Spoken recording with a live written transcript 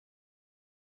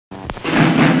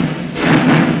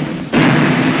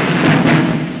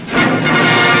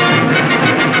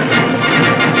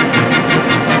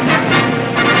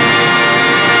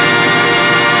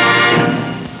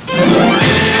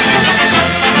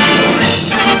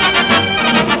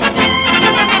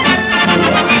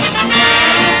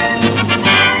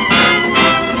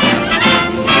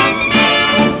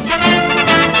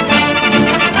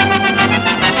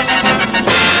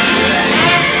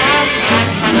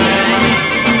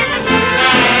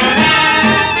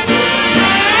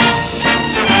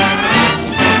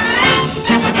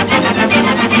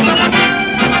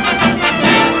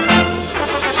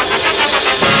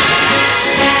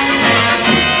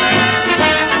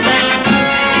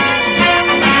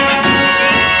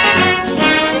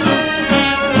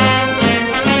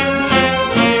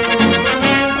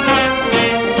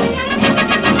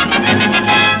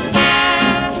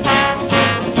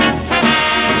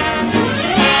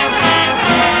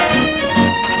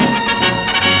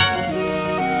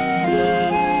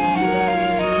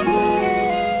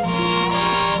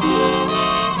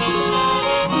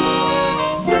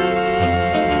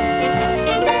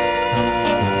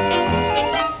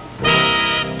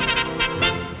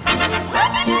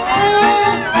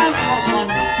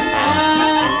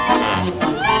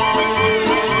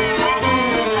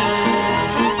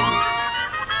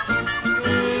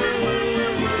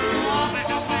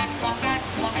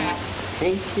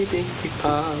Hinky dinky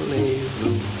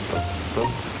parley-roo.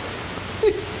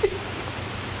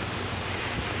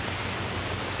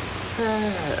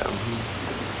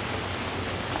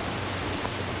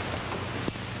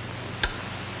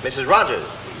 Mrs. Rogers.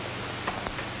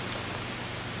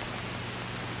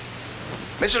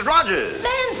 Mrs. Rogers.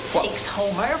 Land's sakes,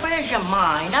 Homer, where's your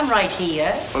mind? I'm right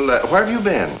here. Well, where have you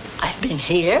been? I've been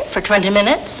here for 20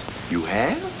 minutes. You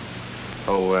have?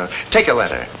 Oh, take a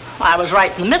letter. I was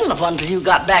right in the middle of one till you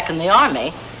got back in the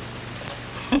army.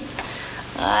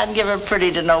 I'd give her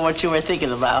pretty to know what you were thinking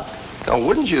about. Oh,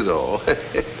 wouldn't you, though?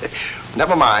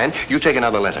 Never mind. You take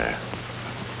another letter.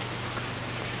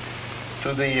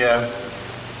 To the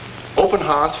Open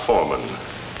Hearth Foreman.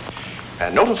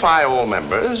 And notify all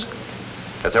members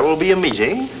that there will be a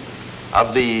meeting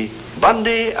of the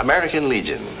Bundy American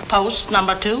Legion. Post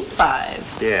number 25.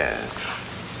 Yeah.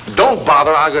 Don't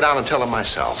bother. I'll go down and tell them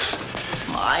myself.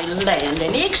 My land,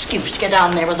 any excuse to get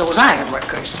down there with those iron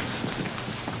workers.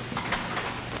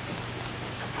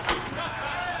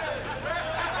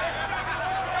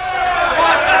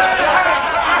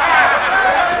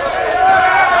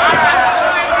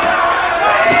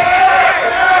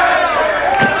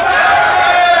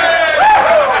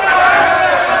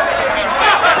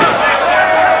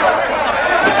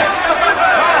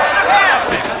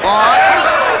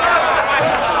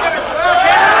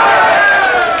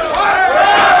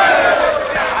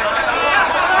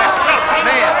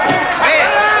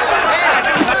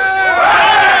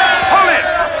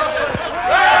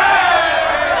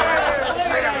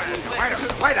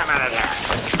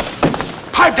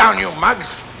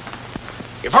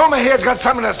 If Homer here's got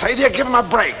something to say to you, give him a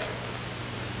break.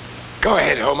 Go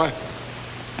ahead, Homer.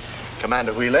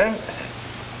 Commander Wheeler,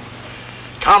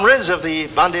 comrades of the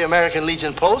Bundy American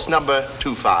Legion Post, number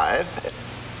 25,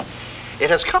 it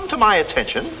has come to my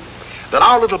attention that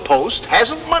our little post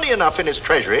hasn't money enough in its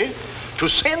treasury to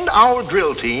send our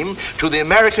drill team to the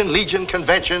American Legion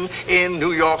Convention in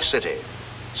New York City.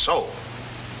 So,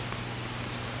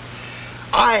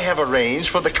 I have arranged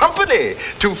for the company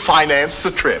to finance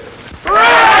the trip.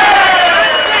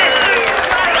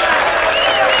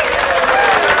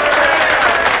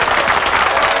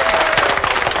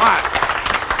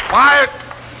 Quiet.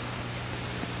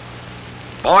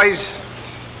 Boys,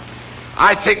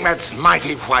 I think that's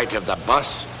mighty white of the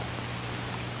boss.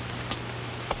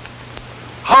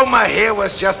 Homer here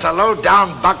was just a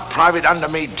low-down buck private under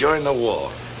me during the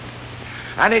war.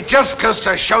 And it just goes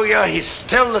to show you he's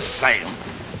still the same.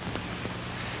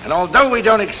 And although we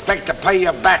don't expect to pay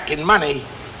you back in money,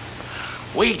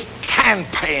 we can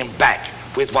pay him back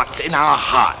with what's in our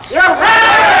hearts. Here's for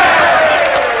Bundy.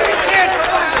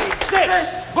 Sit.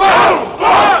 Boom,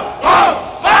 boom, boom,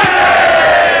 Bundy!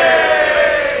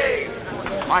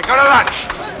 All right, go to lunch.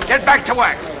 Get back to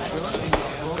work.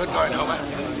 Good going, Homer.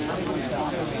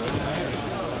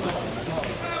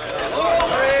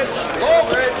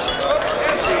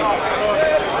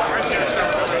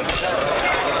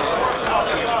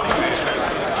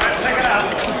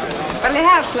 What'll you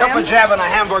have, Slim? Cup of jam and a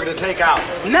hamburger to take out.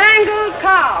 Mangled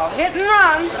cow, hit and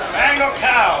run. Mangled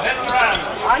cow, hit and run.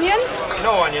 Onions?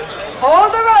 No onions.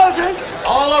 Hold the roses.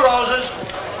 All the roses.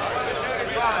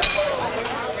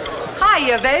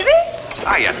 Hiya, baby.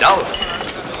 Hiya, Dull.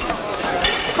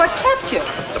 What kept you?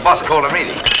 The boss called a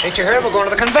meeting. Ain't you heard? We're going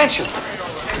to the convention.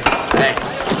 Hey.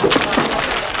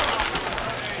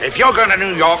 If you're going to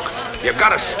New York, you've got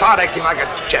to start acting like a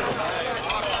gentleman.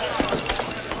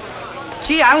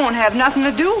 Gee, I won't have nothing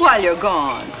to do while you're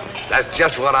gone. That's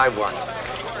just what I want.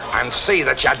 And see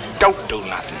that you don't do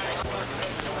nothing.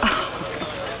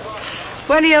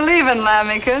 When are you leaving,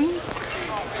 Lamington?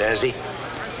 Thursday.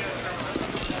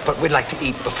 But we'd like to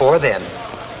eat before then.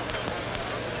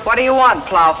 What do you want,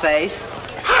 Plowface?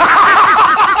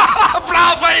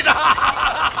 Plowface!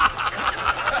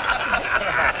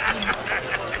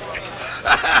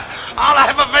 I'll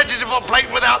have a vegetable plate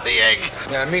without the egg.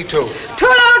 Yeah, me too. 2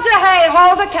 loads of hay,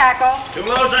 hold the cackle. 2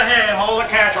 loads of hay, hold the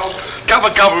cattle. Cup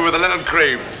of coffee with a little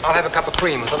cream. I'll have a cup of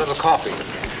cream with a little coffee.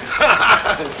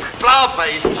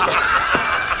 Plowface.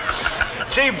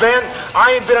 Gee, Ben,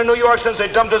 I ain't been in New York since they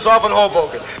dumped us off in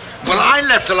Hoboken. Well, I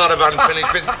left a lot of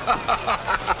unfinished business.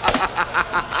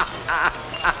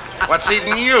 What's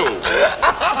eating you?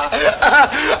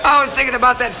 I was thinking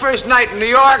about that first night in New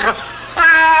York.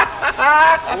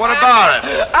 What about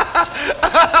it?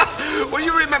 Well,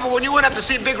 you remember when you went up to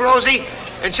see Big Rosie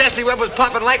and Chesty Webb was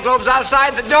popping light globes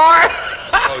outside the door?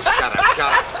 Oh, shut up, shut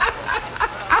up.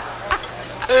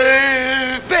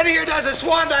 Ben here does a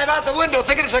swan dive out the window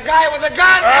thinking it's a guy with a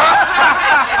gun.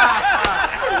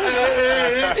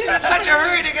 He's in such a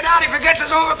hurry to get out, he forgets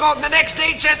his overcoat, and the next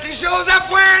day Chesty shows up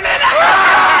wearing it.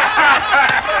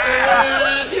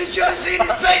 You should have seen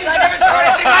his face. I never saw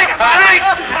anything like it, Mike.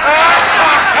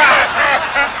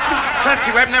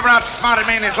 Chesty Webb never outsmarted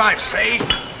me in his life, see?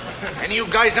 Any of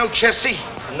you guys know Chesty?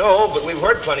 No, but we've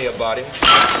heard plenty about him.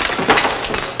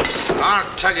 I'll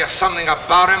tell you something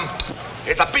about him.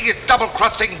 He's the biggest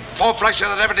double-crusting four-flusher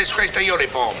that ever disgraced a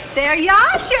uniform. There you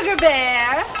are, Sugar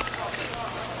Bear.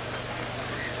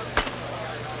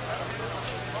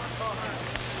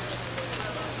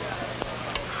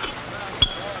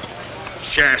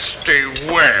 Chesty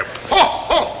Webb. Ho,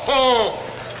 ho, ho!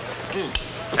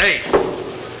 Hey,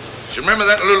 do you remember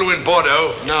that Lulu in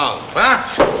Bordeaux? No. Huh?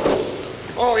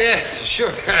 Oh, yeah,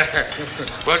 sure.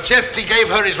 Well, Chesty gave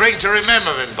her his ring to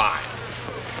remember him by.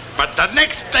 But the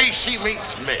next day she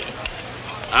meets me.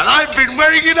 And I've been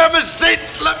wearing it ever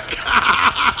since. Look.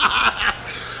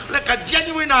 Look, a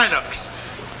genuine Inox.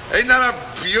 Ain't that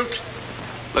a beaut?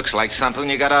 Looks like something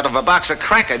you got out of a box of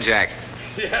Cracker Jack.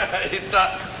 Yeah, it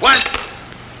does. What?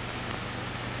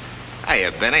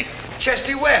 Hiya, Benny.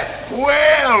 Chesty Webb.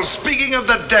 Well, speaking of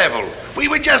the devil, we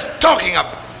were just talking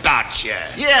about you.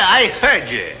 Yeah, I heard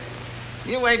you.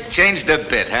 You ain't changed a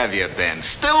bit, have you, Ben?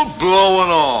 Still blowing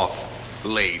off.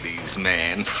 Ladies,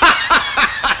 man.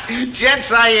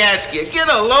 Gents, I ask you, get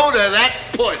a load of that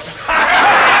puss.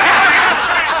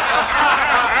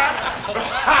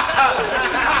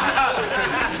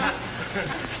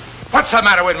 What's the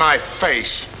matter with my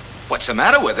face? What's the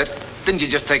matter with it? Didn't you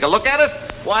just take a look at it?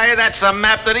 Why, that's a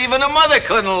map that even a mother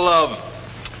couldn't love.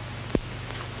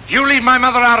 You leave my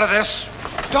mother out of this.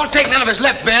 Don't take none of his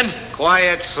lip, Ben.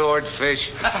 Quiet,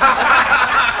 swordfish.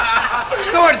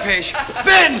 Swordfish.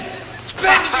 Ben!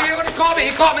 Ben, did you hear what he called me?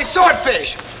 He called me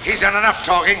Swordfish. He's done enough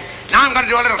talking. Now I'm going to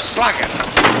do a little slugging.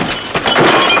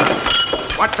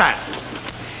 What's that?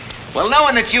 Well,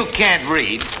 knowing that you can't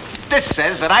read, this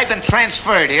says that I've been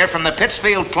transferred here from the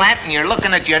Pittsfield plant and you're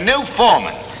looking at your new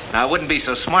foreman. Now, it wouldn't be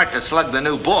so smart to slug the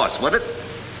new boss, would it?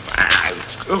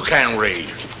 Who can read?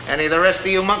 Any of the rest of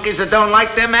you monkeys that don't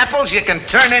like them apples, you can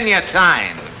turn in your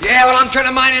time. Yeah, well, I'm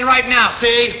turning mine in right now,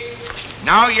 see?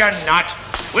 No, you're not.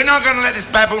 We're not going to let this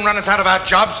baboon run us out of our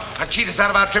jobs and cheat us out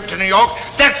of our trip to New York.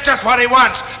 That's just what he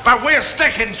wants. But we're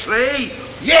sticking, see?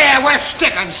 Yeah, we're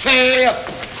sticking, see?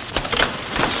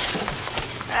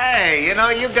 Hey, you know,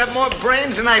 you've got more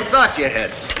brains than I thought you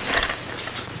had.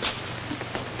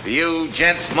 Do you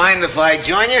gents mind if I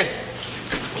join you?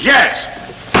 Yes.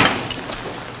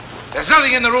 There's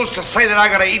nothing in the rules to say that I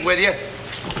got to eat with you.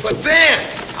 But Ben,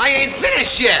 I ain't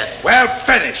finished yet. Well,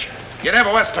 finish. You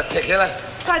never was particular.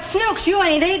 But, Snooks, you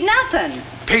ain't ate nothing.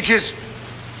 Peaches,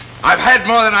 I've had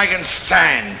more than I can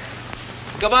stand.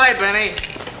 Goodbye, Benny.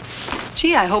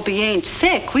 Gee, I hope he ain't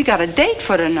sick. We got a date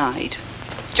for tonight.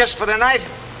 Just for the night?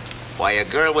 Why, a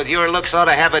girl with your looks ought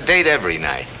to have a date every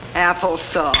night.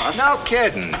 Applesauce. No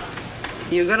kidding.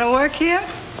 You gonna work here?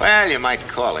 Well, you might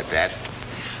call it that.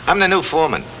 I'm the new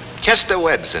foreman. Chester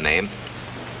Webb's the name.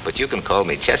 But you can call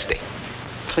me Chesty.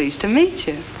 Pleased to meet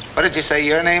you. What did you say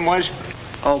your name was?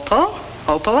 Opal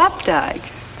Updike.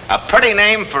 A pretty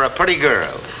name for a pretty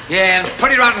girl. Yeah, and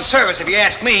pretty rotten service, if you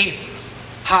ask me.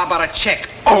 How about a check?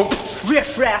 Oh.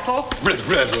 Riff raffle.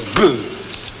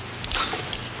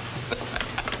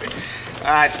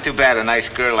 It's too bad a nice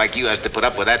girl like you has to put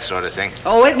up with that sort of thing.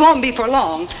 Oh, it won't be for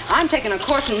long. I'm taking a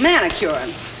course in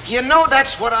manicuring. You know,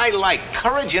 that's what I like.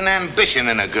 Courage and ambition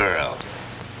in a girl.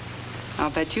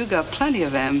 I'll bet you got plenty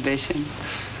of ambition.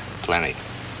 Plenty.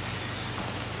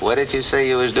 What did you say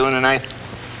you was doing tonight?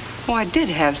 Oh, I did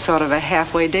have sort of a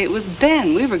halfway date with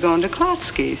Ben. We were going to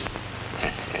Klotsky's.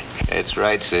 That's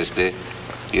right, sister.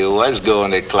 You was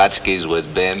going to Klotsky's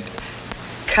with Ben.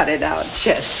 Cut it out,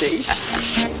 Chesty.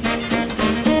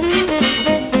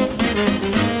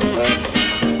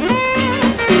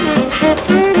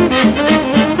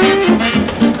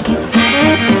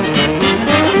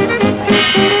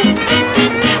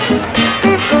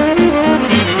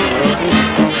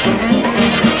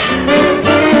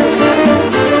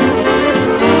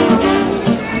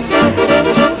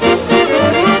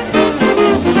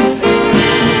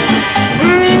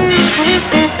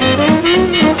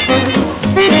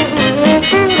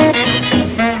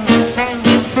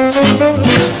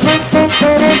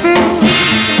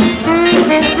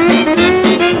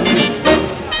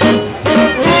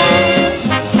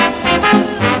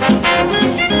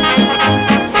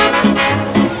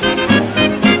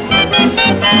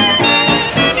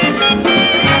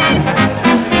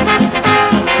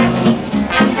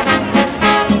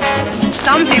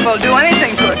 Do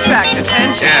anything to attract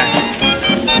attention. Yeah.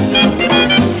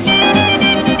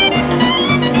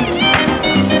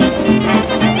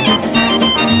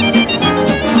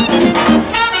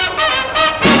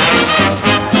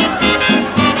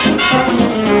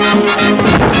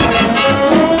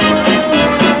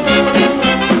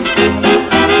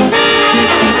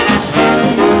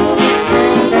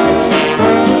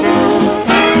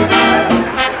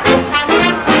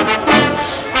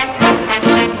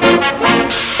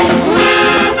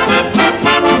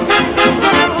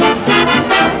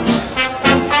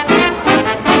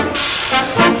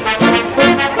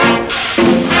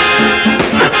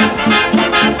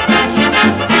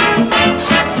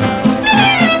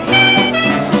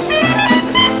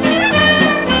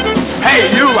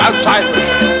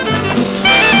 Silence.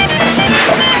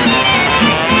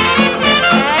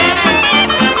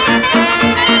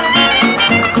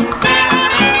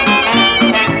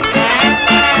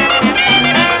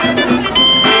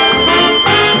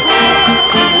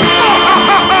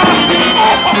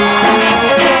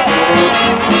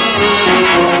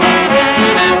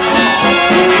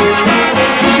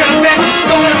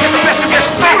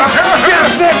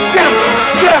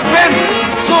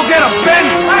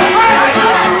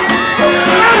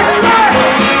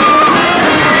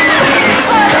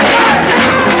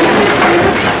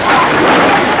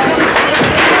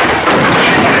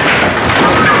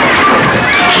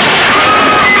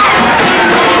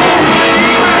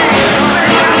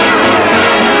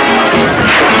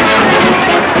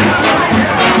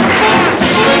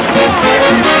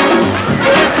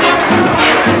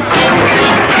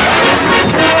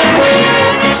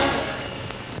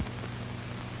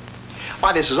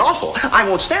 Why, this is awful. I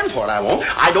won't stand for it, I won't.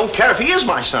 I don't care if he is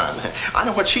my son. I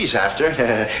know what she's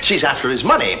after. She's after his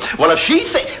money. Well, if she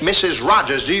thinks... Mrs.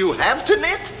 Rogers, do you have to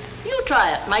knit? You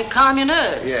try it. Might calm your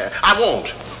nerves. Yeah, I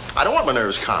won't. I don't want my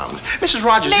nerves calmed. Mrs.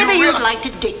 Rogers, Maybe you you'd really... like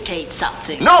to dictate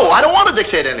something. No, I don't want to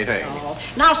dictate anything. Oh.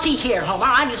 Now, see here, Homer.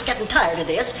 I'm just getting tired of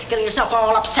this. Getting yourself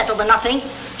all upset over nothing.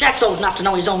 Jack's old enough to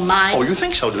know his own mind. Oh, you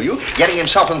think so, do you? Getting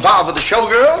himself involved with the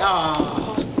showgirl?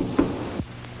 Oh.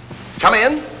 Come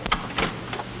in.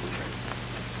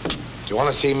 You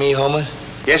want to see me, Homer?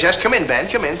 Yes, yes, come in, Ben.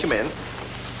 Come in, come in.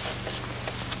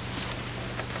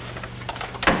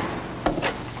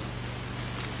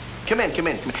 Come in, come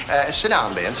in. Come in. Sit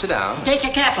down, Ben, sit down. Take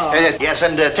your cap off. Yes,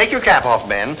 and take your cap off,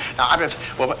 Ben.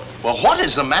 Well, what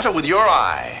is the matter with your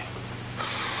eye?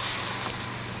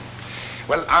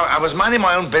 Well, I was minding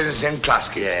my own business in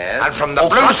Klasky. Yes. And from the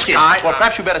blue sky... Well,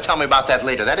 perhaps you better tell me about that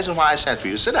later. That isn't why I sent for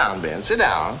you. Sit down, Ben, sit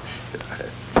down.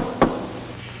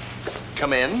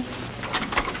 Come in.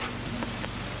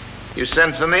 You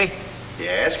sent for me?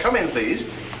 Yes, come in, please.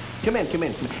 Come in, come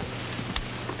in, come in.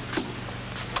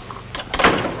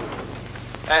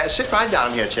 Sit right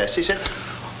down here, Chesty. Sit.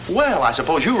 Well, I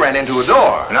suppose you ran into a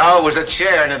door. No, it was a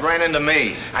chair, and it ran into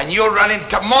me. And you'll run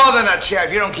into more than a chair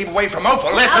if you don't keep away from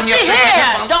Opal. Listen, you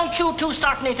can't. Don't you two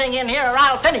start anything in here, or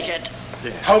I'll finish it.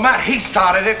 Yeah. Homer, he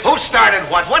started it. Who started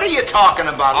what? What are you talking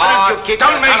about? Why don't you keep...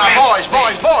 Don't make boys.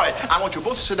 I want you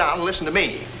both to sit down and listen to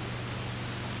me.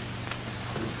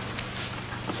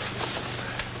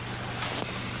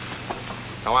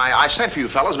 Now, I sent for you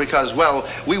fellas because, well,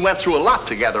 we went through a lot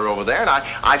together over there, and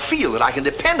I feel that I can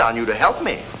depend on you to help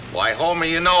me. Why, Homer,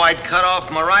 you know I'd cut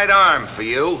off my right arm for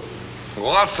you.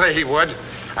 Well, I'll say he would.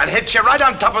 And hit you right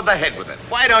on top of the head with it.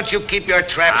 Why don't you keep your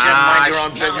trap shut and mind your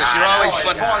own business? You're always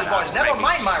putting... Boys, never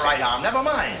mind my right arm, never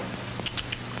mind.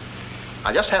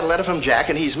 I just had a letter from Jack,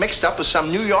 and he's mixed up with some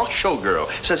New York showgirl.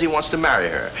 Says he wants to marry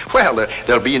her. Well,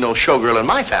 there'll be no showgirl in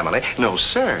my family. No,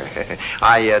 sir.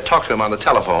 I talked to him on the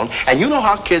telephone, and you know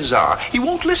how kids are. He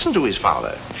won't listen to his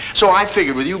father. So I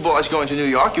figured with you boys going to New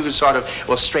York, you could sort of,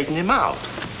 well, straighten him out.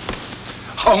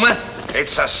 Homer,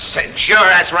 it's a cinch. Sure,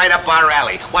 that's right up our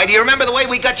alley. Why, do you remember the way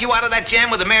we got you out of that jam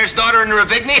with the mayor's daughter and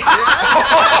Ravigny?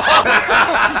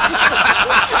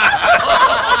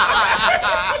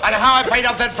 And how I paid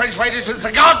off that French waitress with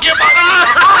cigar giver.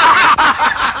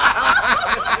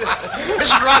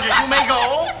 Mrs. Rogers, you may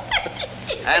go.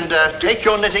 And take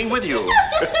your knitting with you.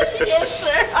 Yes,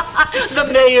 sir. The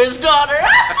mayor's daughter.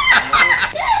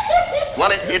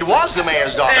 Well, it was the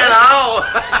mayor's daughter. Hello.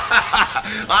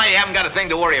 I haven't got a thing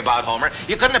to worry about, Homer.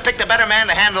 You couldn't have picked a better man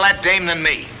to handle that dame than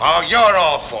me. Oh, you're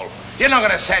awful. You're not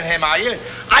going to send him, are you?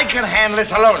 I can handle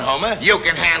this alone, Homer. You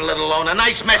can handle it alone. A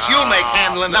nice mess you'll make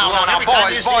handling it alone. Now, Every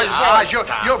time you see boys, us-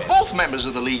 you're both members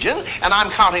of the Legion, and I'm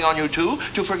counting on you two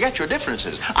to forget your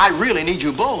differences. I really need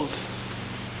you both.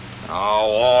 Oh,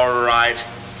 all right.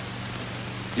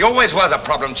 You always was a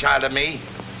problem child to me.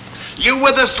 You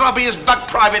were the sloppiest buck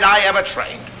private I ever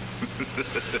trained.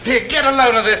 Here, get a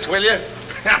load of this, will you?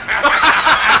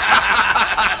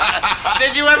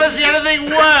 Did you ever see anything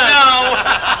worse? No.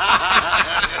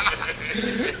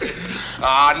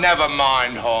 Ah, never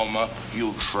mind, Homer.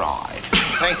 You tried.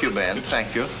 Thank you, Ben.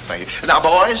 Thank you. Thank you. Now,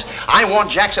 boys, I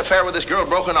want Jack's affair with this girl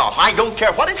broken off. I don't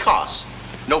care what it costs.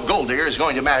 No gold digger is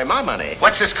going to marry my money.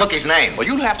 What's this cookie's name? Well,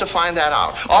 you'll have to find that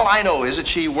out. All I know is that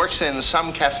she works in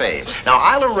some cafe. Now,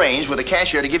 I'll arrange with the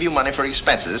cashier to give you money for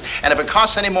expenses, and if it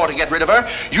costs any more to get rid of her,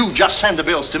 you just send the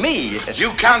bills to me.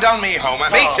 You count on me,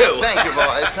 Homer. Me too. Thank you,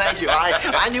 boys. Thank you.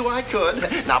 I knew I could.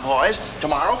 Now, boys,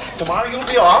 tomorrow you'll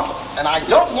be off, and I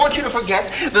don't want you to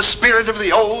forget the spirit of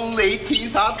the old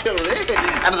 18th Artillery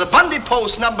and the Bundy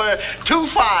Post number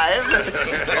 25.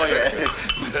 Oh,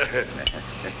 yeah.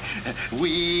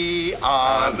 We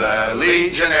are the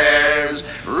Legionnaires,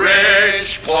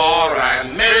 rich, poor,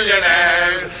 and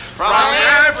millionaires. From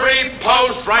every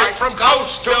post, right from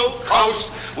coast to coast,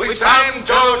 we stand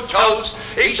to toast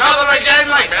each other again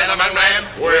like men among men.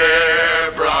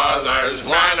 We're brothers,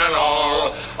 one and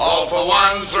all for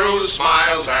one through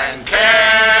smiles and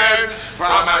cares.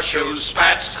 From our shoes,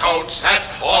 spats, coats, hats,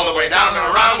 all the way down and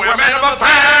around, we're men of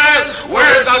affairs.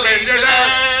 We're the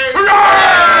Legionnaires.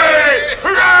 Hooray!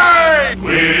 Hooray!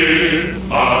 We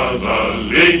are the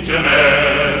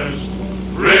Legionnaires,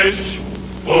 rich,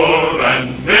 poor,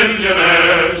 and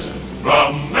millionaires.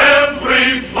 From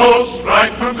every post,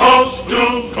 right from coast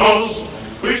to coast,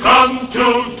 we come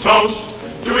to toast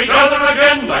to each other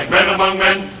again like men among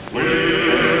men.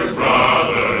 We're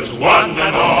brothers, one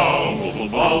and all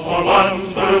for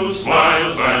one through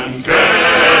smiles and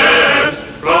cares.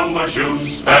 From our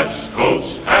shoes, spats,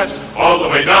 coats, hats, all the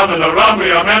way down and around,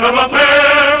 we are men of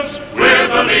affairs. We're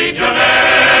the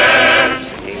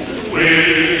Legionnaires.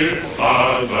 We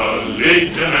are the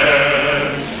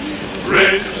Legionnaires,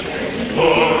 rich,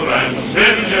 poor, and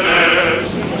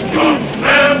millionaires. From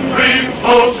every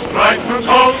post, right from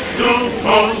coast to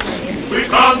coast, we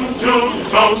come to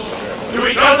toast to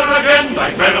each other again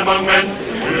like men among men.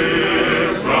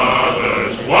 We're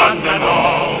brothers, one and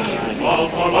all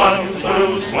for one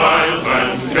through smiles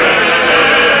and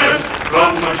cares.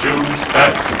 From our shoes,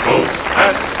 hats, coats,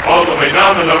 hats, all the way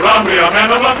down and around, we are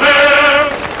men of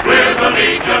affairs. We're the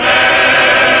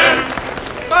Legionnaires.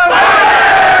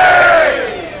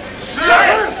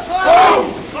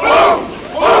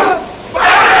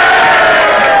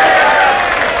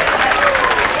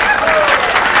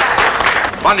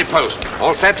 Monday Post,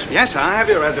 all set? Yes, I have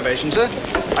your reservation, sir.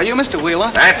 Are you Mr.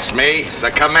 Wheeler? That's me, the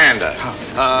commander.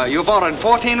 You've ordered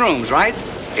 14 rooms, right?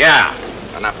 Yeah,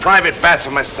 and a private bath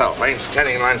for myself. I ain't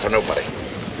standing in line for nobody.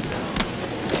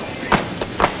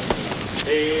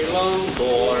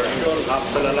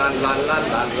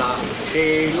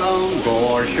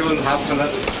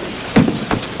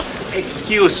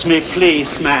 Excuse me,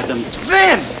 please, madam.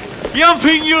 Then!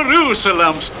 Jumping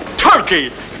Jerusalem's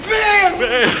turkey. Sven!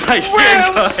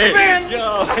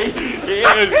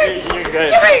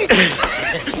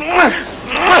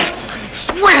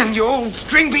 Sven, you old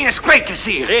string bean, it's great to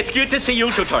see you. It's good to see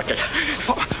you too, Turkey.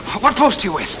 What post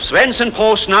you in? Swenson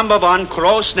Post number 1,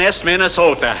 Crow's Nest,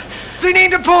 Minnesota. They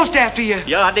named a post after you.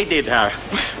 Yeah, they did, her.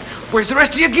 Where's the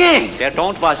rest of your gang? There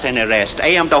don't was any rest. I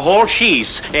am the whole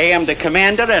shees. I am the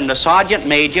commander and the sergeant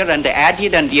major and the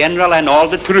adjutant general and all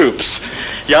the troops.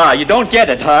 Yeah, you don't get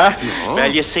it, huh? No.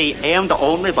 Well, you see, I am the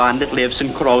only one that lives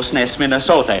in Crow's Nest,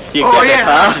 Minnesota. You Oh, get yeah. it,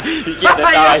 huh? You get it,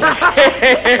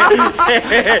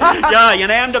 huh? Yeah, you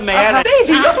know, I'm the man.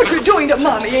 Baby, look what you're doing to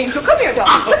Mommy, Angel. Come here,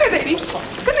 darling. Come here, baby.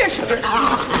 Come here, sugar.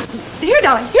 Here,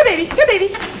 darling. Here, baby. Here,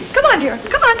 baby. Come on, dear.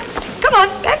 Come on. Come on.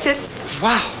 That's it.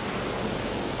 Wow.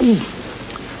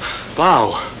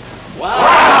 Wow.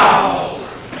 Wow.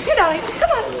 Here, darling.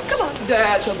 Come on. Come on.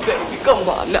 That's a baby. Come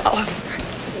on now.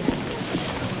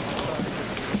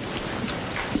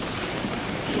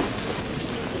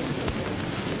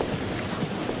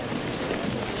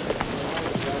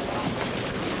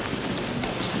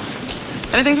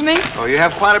 Anything for me? Oh, you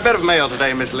have quite a bit of mail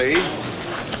today, Miss Lee.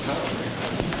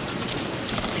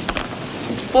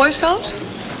 Boy Scouts?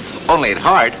 Only at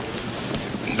heart.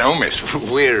 No, miss,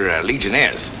 we're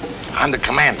Legionnaires. I'm the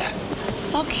commander.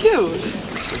 How cute.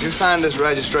 Would you sign this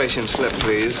registration slip,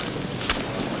 please?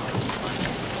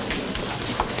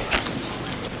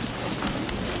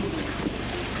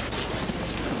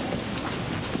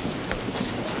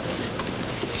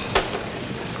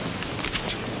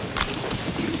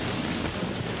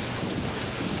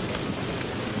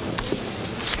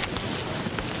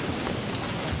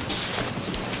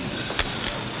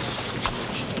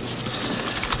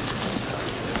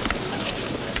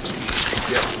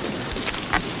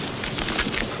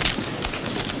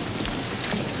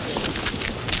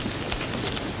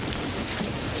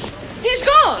 He's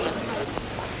gone.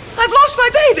 I've lost my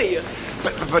baby.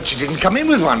 But you didn't come in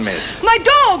with one, miss. My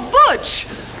dog, Butch.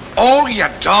 Oh, your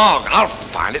dog. I'll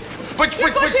find it. Butch,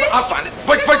 Butch, Butch, Butchie. I'll find it.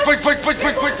 Butch, Butch, Butch, Butch, Butch,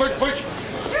 Butch, Butch, Butch, Butch.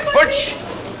 Butch.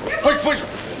 Butch, Butch.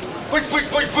 Butch, Butch,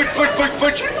 Butch, Butch, Butch, Butch,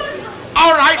 Butch.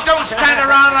 All right, don't stand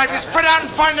around like this. Spread out and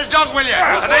find the dog, will you?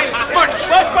 The name's Butch.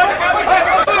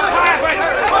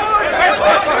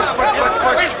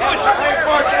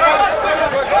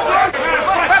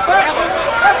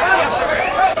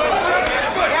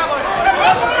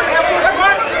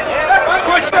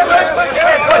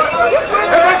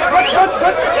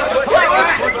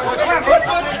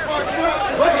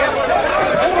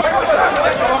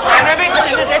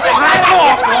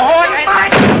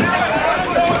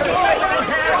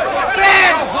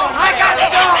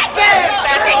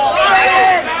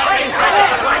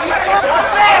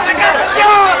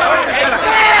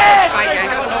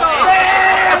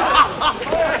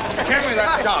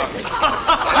 hot dog.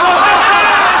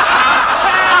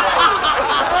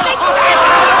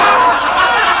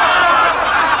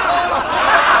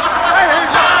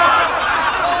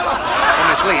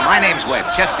 Miss Lee, my name's Webb,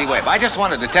 Chesty Webb. I just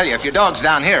wanted to tell you, if your dog's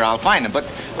down here, I'll find him. But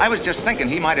I was just thinking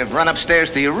he might have run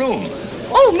upstairs to your room.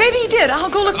 Oh, maybe he did. I'll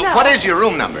go look now. What is your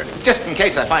room number? Just in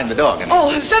case I find the dog.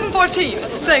 Oh, 714.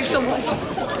 Thanks so much.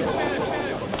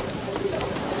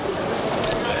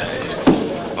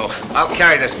 Oh, I'll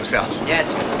carry this myself. Yes.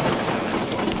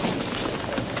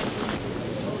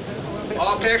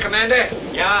 All clear, Commander?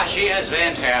 Yeah, she has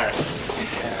went here.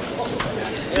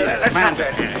 Let's not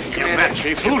get back.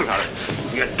 She fooled her.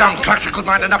 You dumb clucks, I could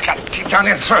mind enough cat teeth down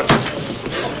your throat.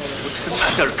 What's the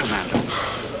matter, Commander?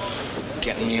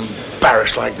 Getting me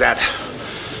embarrassed like that.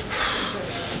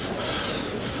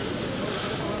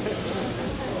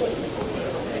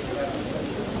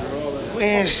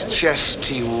 Where's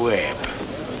Chesty Webb?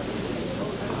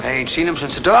 I ain't seen him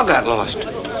since the dog got lost. Oh.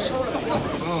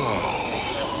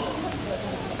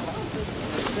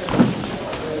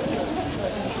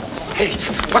 Hey,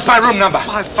 what's my room number?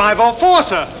 504,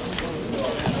 sir.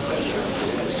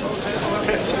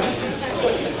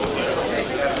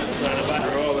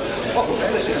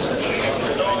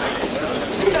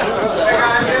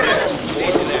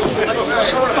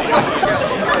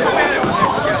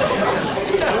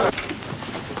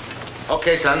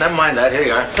 Okay, son, never mind that. Here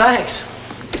you are. Thanks.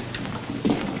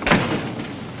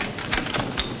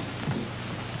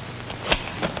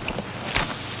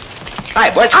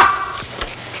 Hi, Butch.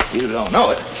 You don't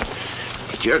know it,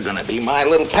 but you're gonna be my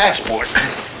little passport.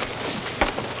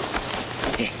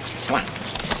 Here, come on.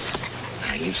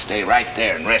 Now, you stay right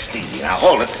there and rest easy. Now,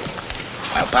 hold it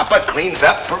while Papa cleans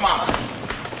up for Mama.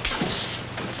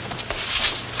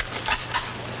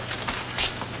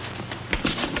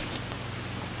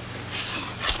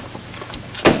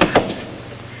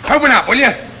 Open up, will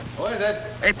you? Who is it?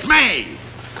 It's me.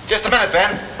 Just a minute,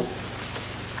 Ben.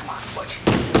 Come on, Butch.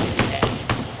 That's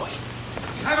the boy.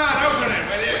 Come on, open it,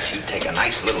 will you? Butch, you take a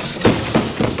nice little sip. Open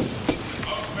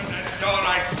that door,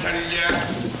 I tell you.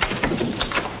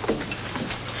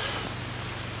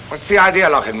 What's the idea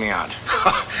locking me out?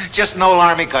 Just an old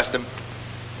army custom.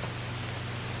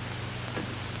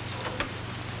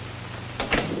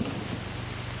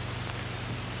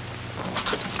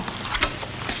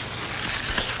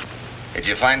 Did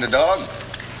you find the dog?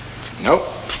 Nope.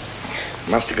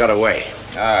 Must have got away.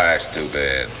 Oh, that's too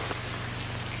bad.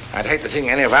 I'd hate to think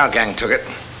any of our gang took it.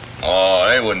 Oh,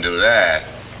 they wouldn't do that.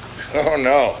 Oh,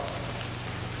 no.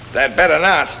 They'd better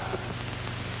not.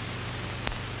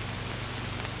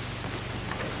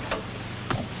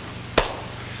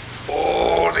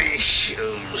 Oh, these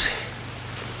shoes.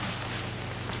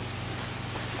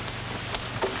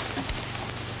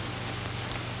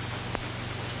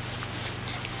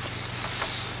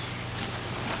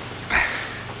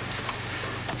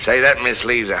 Say, that Miss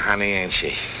Lee's a honey, ain't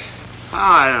she? Oh,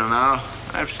 I don't know.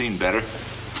 I've seen better.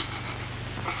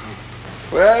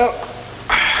 Well,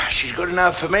 she's good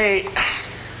enough for me.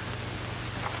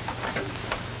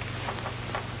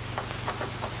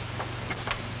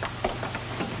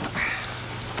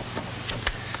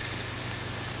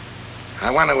 I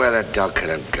wonder where that dog could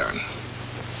have gone.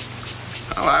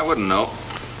 Oh, I wouldn't know.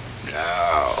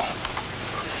 No.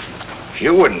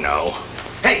 You wouldn't know.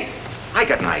 Hey, I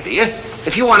got an idea.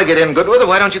 If you want to get in good with her,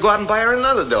 why don't you go out and buy her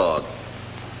another dog?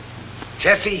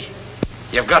 Jesse,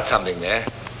 you've got something there.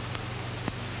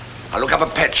 I'll look up a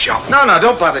pet shop. No,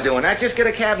 don't bother doing that. Just get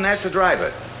a cab and ask the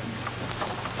driver.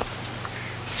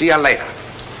 See you later.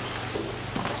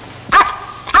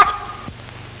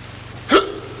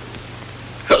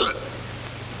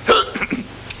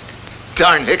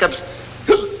 Darn hiccups.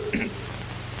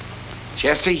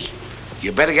 Jesse,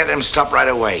 you better get them stopped right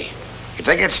away. If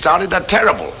they get started, they're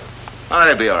terrible. Oh,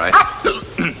 they'll be all right.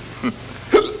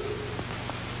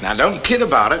 Now, don't kid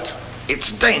about it.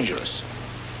 It's dangerous.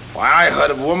 Why, I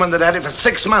heard of a woman that had it for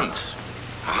 6 months.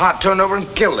 Her heart turned over and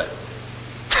killed her.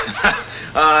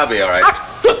 Oh, I'll be all right.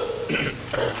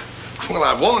 Well,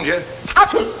 I warned you.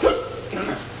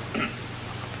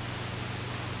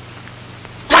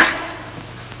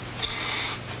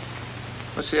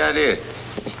 What's the idea?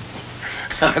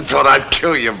 I thought I'd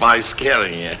kill you by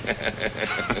scaring you.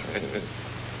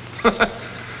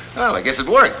 Well, I guess it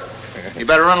worked. You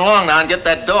better run along now and get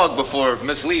that dog before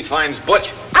Miss Lee finds Butch.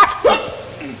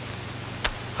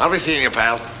 I'll be seeing you,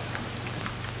 pal.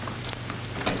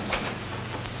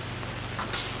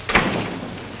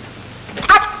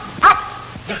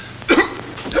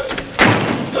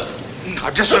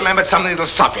 I've just remembered something that'll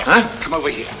stop you, huh? Come over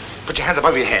here. Put your hands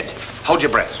above your head. Hold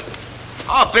your breath.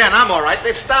 Oh, Ben, I'm all right.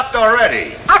 They've stopped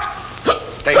already.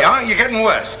 There you are. You're getting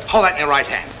worse. Hold that in your right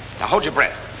hand. Now hold your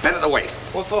breath. Bend at the waist.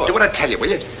 What for? Do what I tell you, will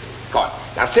you? Go on.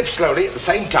 Now sip slowly at the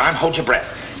same time. Hold your breath.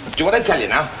 Do what I tell you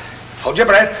now. Hold your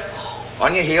breath.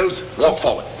 On your heels. Walk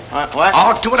forward. What?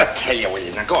 Oh, do what I tell you, will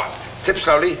you? Now go on. Sip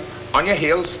slowly. On your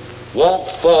heels. Walk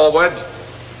forward.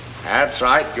 That's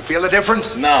right. You feel the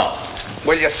difference? No.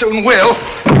 Well, you soon will.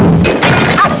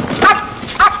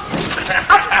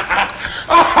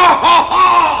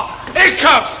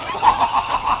 Hiccups!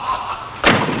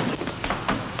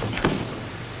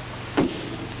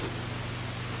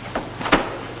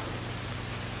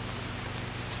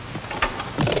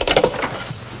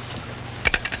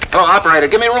 Oh, operator,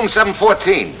 give me room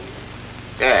 714.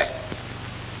 Yeah.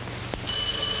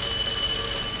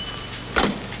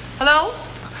 Hello?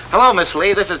 Hello, Miss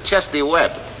Lee. This is Chesty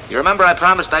Webb. You remember I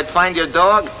promised I'd find your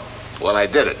dog? Well, I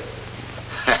did it.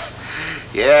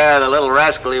 Yeah, the little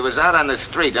rascal, he was out on the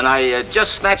street, and I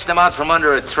just snatched him out from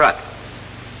under a truck.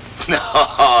 No,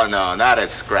 not a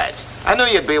scratch. I knew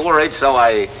you'd be worried, so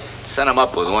I sent him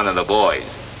up with one of the boys.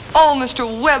 Oh, Mr.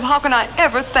 Webb, how can I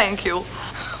ever thank you?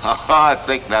 Oh,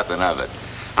 think nothing of it.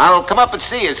 I'll come up and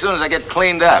see you as soon as I get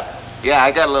cleaned up. Yeah,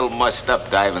 I got a little mussed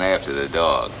up diving after the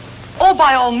dog. Oh,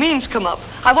 by all means, come up.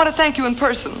 I want to thank you in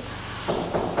person.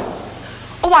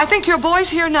 Oh, I think your boy's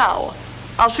here now.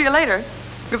 I'll see you later.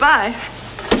 Goodbye.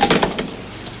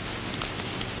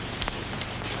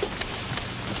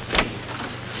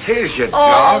 Here's your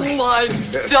dog. Oh, my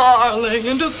darling,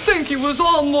 and to think he was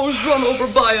almost run over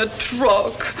by a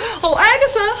truck. Oh,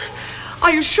 Agatha,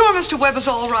 are you sure Mr. Webb is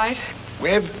all right?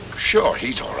 Webb? Sure,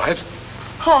 he's all right.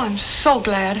 Oh, I'm so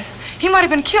glad. He might have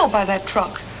been killed by that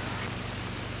truck.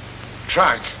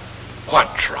 Truck?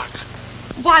 What truck?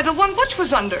 Why, the one Butch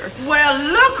was under. Well,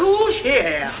 look who's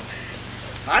here.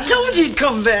 I told you he'd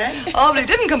come back. Oh, but he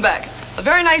didn't come back. A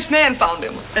very nice man found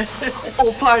him.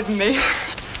 Oh, pardon me.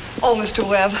 Oh, Mr.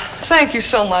 Webb, thank you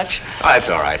so much. Oh, that's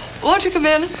all right. Won't you come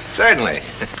in? Certainly.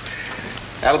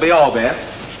 That'll be all, Ben.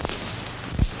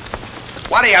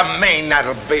 What do you mean,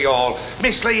 that'll be all?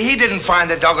 Miss Lee, he didn't find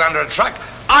the dog under a truck.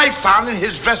 I found it in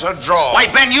his dresser drawer. Why,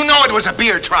 Ben, you know it was a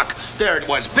beer truck. There it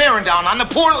was, bearing down on the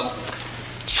poor little...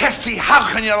 Chesty,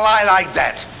 how can you lie like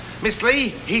that? Miss Lee,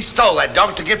 he stole that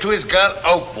dog to give to his girl,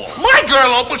 Opal. My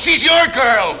girl, Opal, she's your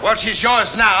girl. Well, she's yours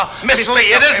now. Miss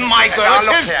Lee, it isn't my girl, Now, it's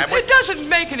look his... here, It doesn't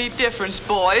make any difference,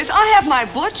 boys. I have my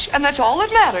Butch, and that's all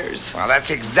that matters. Well, that's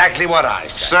exactly what I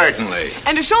said. Certainly.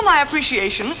 And to show my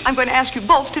appreciation, I'm going to ask you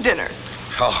both to dinner.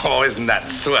 Oh, isn't that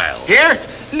swell? Here?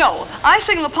 No, I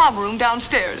sing in the palm room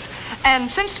downstairs. And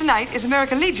since tonight is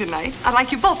American Legion night, I'd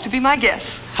like you both to be my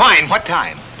guests. Fine, what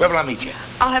time? Where will I meet you?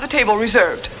 I'll have a table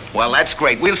reserved. Well, that's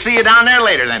great. We'll see you down there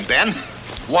later then, Ben.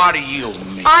 What do you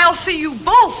mean? I'll see you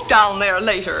both down there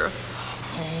later.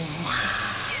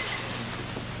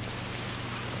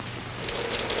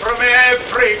 From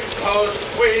every post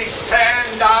we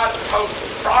send our toast,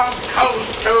 from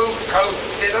coast to coast,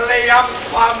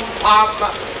 diddly-um-pum-pum.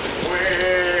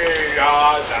 We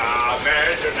are the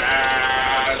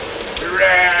millionaires,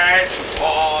 rich,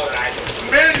 poor, and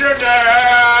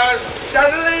millionaires.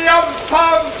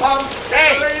 Diddly-um-pum-pum,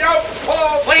 Hey,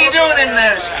 diddly-um-pum-pum. What are you doing in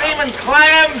there? Steaming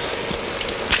clams?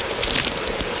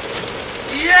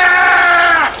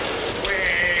 Yeah!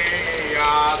 We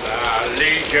are the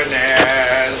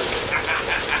Legionnaires.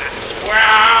 We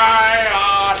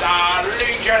are the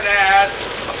Legionnaires.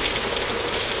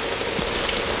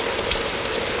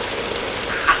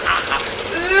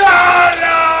 La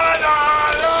la la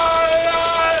la la.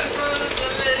 The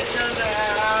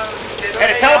Legionnaires. Hey,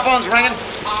 the telephone's ringing.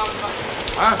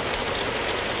 Huh?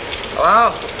 Hello?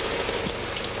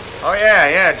 Oh,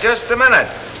 yeah, just a minute.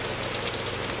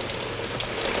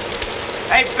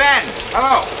 Hey, Ben.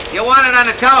 Hello. You want it on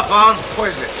the telephone? Who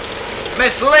is it?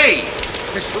 Miss Lee.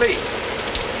 Miss Lee.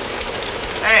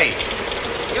 Hey,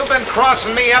 you been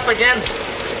crossing me up again?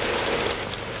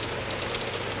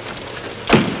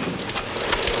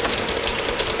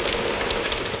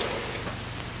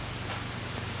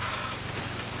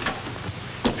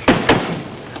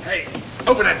 Hey,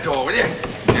 open that door, will you?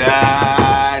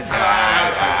 Da da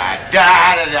da da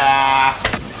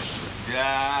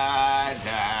da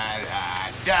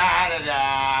da da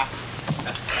da.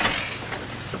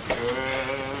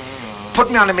 Put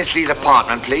me on to Miss Lee's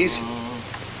apartment, please.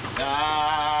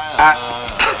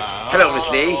 Hello, Miss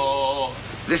Lee.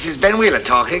 This is Ben Wheeler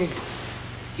talking.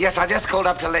 Yes, I just called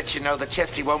up to let you know that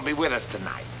Chesty won't be with us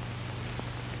tonight.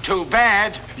 Too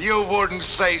bad. You wouldn't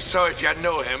say so if you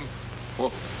knew him.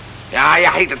 Well, yeah, I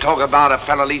hate to talk about a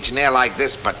fellow Legionnaire like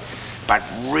this, but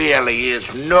really is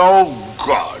no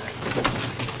good.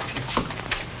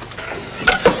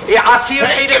 Yeah, I'll see you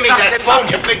later. Give me that phone,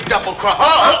 you big double cross.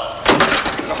 Oh!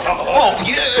 Oh,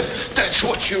 yeah, that's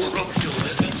what you look to,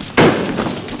 is it?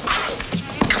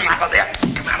 Come out of there.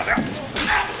 Come out of there.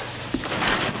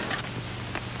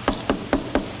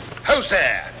 Who's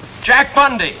there? Jack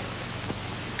Bundy.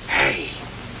 Hey,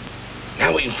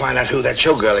 now we can find out who that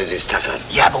showgirl is he's stuck on.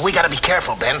 Yeah, but we gotta be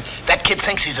careful, Ben. That kid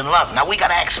thinks he's in love. Now we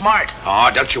gotta act smart.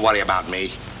 Oh, don't you worry about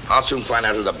me. I'll soon find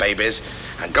out who the babe is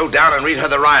and go down and read her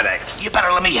the riot act. You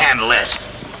better let me handle this.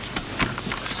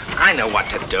 I know what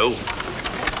to do.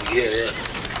 Yeah.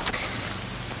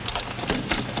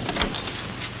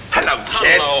 Hello,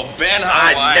 kid. Hello, Ben. How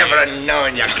I'd are never you? have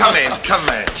known you. Come in, come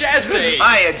in. Chesty.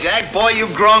 Hiya, Jack. Boy,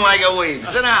 you've grown like a weed.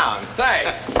 Sit down.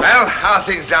 Thanks. Well, how are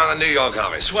things down in the New York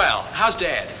office? Swell. How's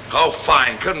Dad? Oh,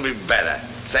 fine. Couldn't be better.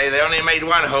 Say they only made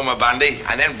one Homer Bundy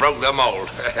and then broke the mold.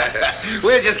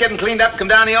 We're just getting cleaned up. Come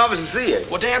down to the office and see you.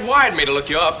 Well, Dad wired me to look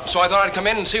you up, so I thought I'd come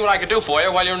in and see what I could do for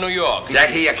you while you're in New York.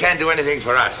 Jackie, you can't do anything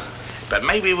for us. But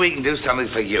maybe we can do something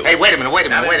for you. Hey, wait a minute.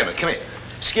 Come here.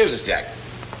 Excuse us, Jack.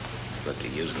 Look,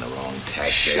 you're using the wrong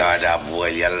tactics. Shut up, will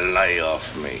you? Lay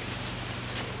off me.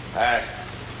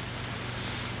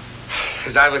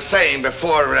 As I was saying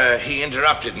before he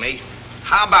interrupted me,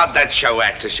 how about that show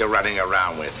actress you're running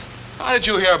around with? How did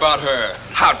you hear about her?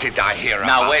 How did I hear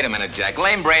about Now, wait a minute, Jack.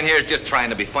 Lame Brain here is just trying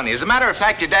to be funny. As a matter of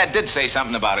fact, your dad did say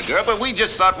something about a girl, but we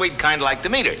just thought we'd kind of like to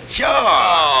meet her. Sure.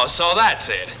 Oh, so that's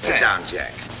it. Sit down,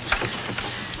 Jack.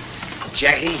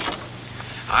 Jackie,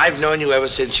 I've known you ever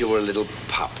since you were a little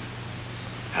pup.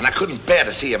 And I couldn't bear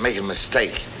to see you make a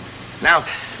mistake. Now,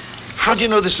 how do you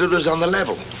know this Lulu's on the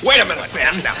level? Wait a minute,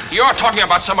 Ben. Now, you're talking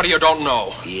about somebody you don't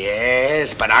know.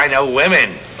 Yes, but I know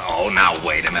women. Oh, now,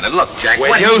 wait a minute. Look, Jack, Will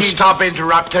what you he- stop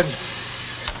interrupting?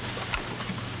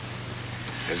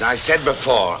 As I said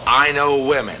before, I know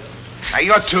women. Now,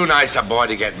 you're too nice a boy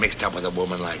to get mixed up with a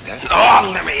woman like that. Oh,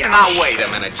 let me... Now, wait a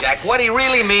minute, Jack. What he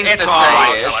really means It's to all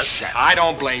right, say fellas. is... I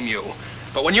don't blame you.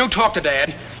 But when you talk to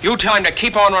Dad, you tell him to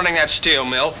keep on running that steel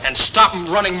mill and stop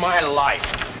running my life.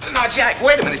 Now, Jack,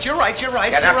 wait a minute. You're right.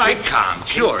 Yeah, now, keep calm.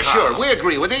 Sure. We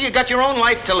agree with you. You got your own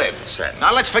life to live. Certainly.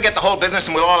 Now, let's forget the whole business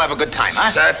and we'll all have a good time,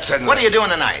 huh? Certainly. What are you doing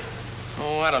tonight?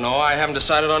 Oh, I don't know. I haven't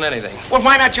decided on anything. Well,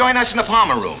 why not join us in the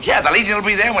Palmer room? Yeah, the Legion will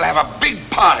be there and we'll have a big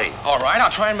party. All right, I'll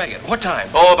try and make it. What time?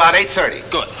 Oh, about 8:30.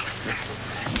 Good.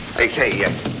 Hey, say,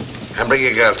 and bring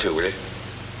your girl too, will you?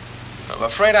 I'm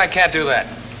afraid I can't do that.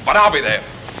 But I'll be there.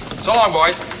 So long,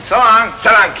 boys. So long.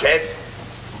 So long, kid.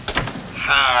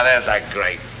 Ah, there's a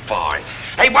great boy.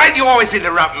 Hey, why do you always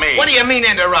interrupt me? What do you mean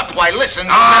interrupt? Why, listen.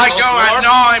 Ah, you don't mental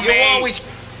annoy slur, me. You always...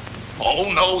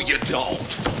 Oh, no, you don't.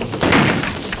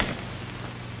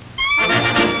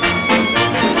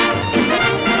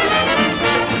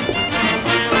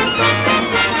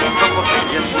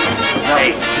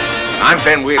 Hey, I'm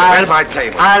Ben Wheeler. Where's my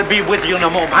table? I'll be with you in a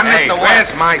moment. Hey,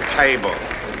 where's my table?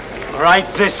 Right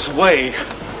this way.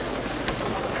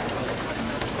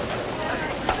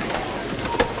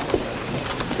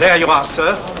 There you are,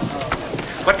 sir.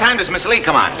 What time does Miss Lee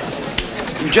come on?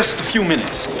 In just a few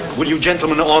minutes. Will you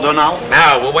gentlemen order now?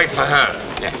 Now, we'll wait for her.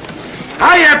 Yeah.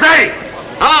 Hiya, Bay!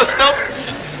 Hello, Stope.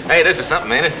 Hey, this is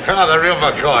something, ain't it? Oh, the real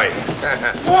McCoy.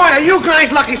 Boy, are you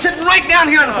guys lucky. Sitting right down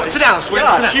here in the front. Sit down, Swin. Sit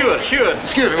down. Sure.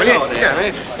 Excuse me, will you?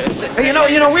 Hey,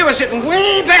 you know, we were sitting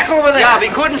way back over there. Yeah, we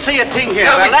couldn't see a thing here.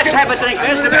 Well, let's have a drink.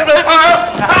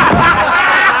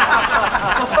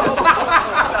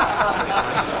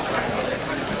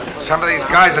 Some of these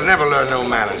guys have never learned no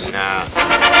manners. No.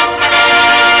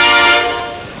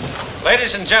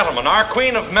 Ladies and gentlemen, our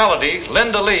Queen of Melody,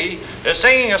 Linda Lee, is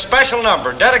singing a special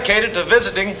number dedicated to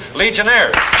visiting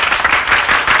Legionnaires.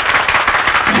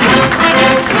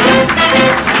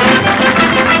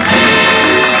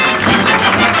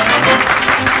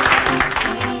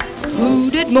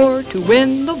 Who did more to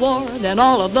win the war than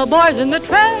all of the boys in the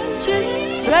trenches?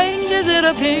 Strange as it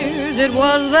appears, it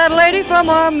was that lady from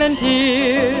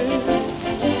Armentières.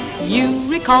 You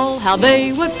recall how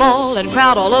they would fall and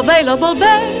crowd all available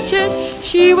benches.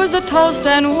 She was the toast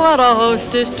and what a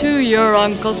hostess to your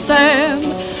Uncle Sam.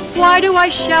 Why do I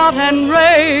shout and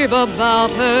rave about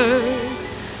her?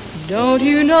 Don't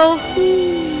you know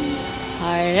who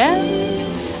I am?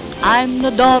 I'm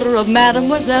the daughter of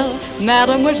Mademoiselle.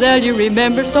 Mademoiselle, you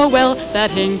remember so well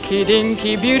that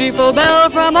hinky-dinky beautiful belle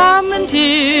from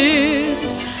Armentières.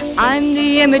 I'm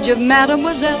the image of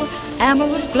Mademoiselle,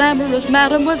 amorous, glamorous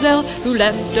Mademoiselle, who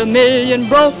left 1,000,000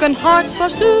 broken hearts for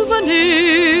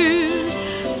souvenirs.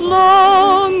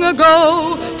 Long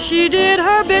ago, she did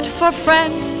her bit for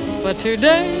France, but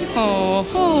today,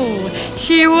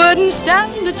 she wouldn't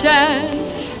stand a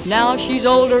chance. Now she's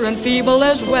older and feeble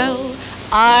as well.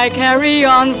 I carry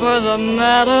on for the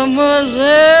Mademoiselle.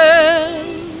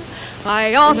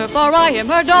 I ought her, for I am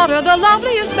her daughter, the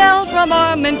loveliest belle from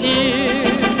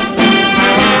Armentières.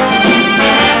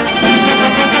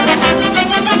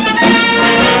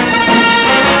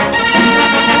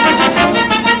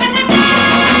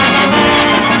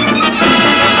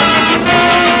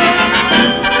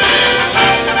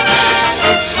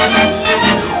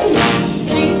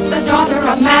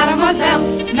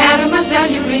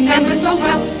 Mademoiselle, you remember so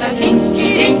well the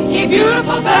dinky, dinky,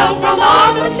 beautiful belle from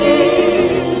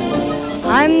Armentières.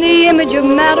 I'm the image of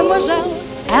Mademoiselle,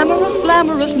 amorous,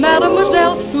 glamorous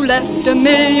Mademoiselle, who left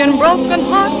 1,000,000 broken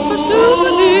hearts for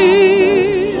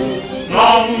souvenirs.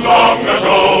 Long, long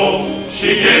ago,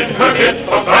 she did her bit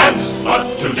for France,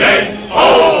 but today,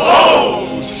 oh,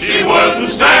 she wouldn't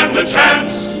stand a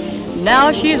chance.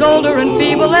 Now she's older and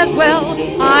feeble as well.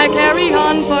 I carry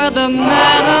on for the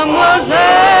Mademoiselle.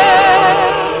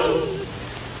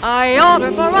 I ought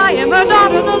her, for I am her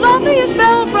daughter, the loveliest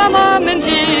belle from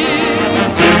Armentières.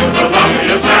 The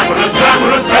loveliest,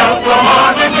 glamorous belle from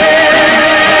Armentières.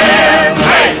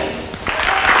 Hey!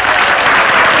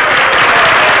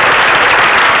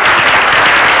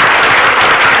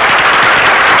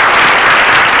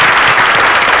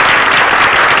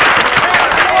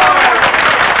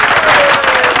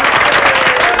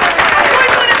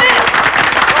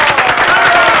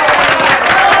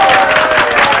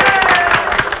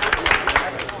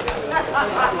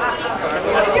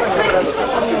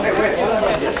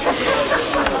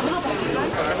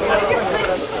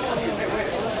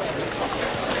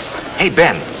 Hey,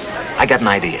 Ben, I got an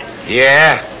idea.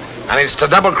 Yeah? And it's to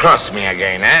double-cross me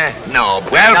again, eh? No,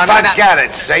 Well, forget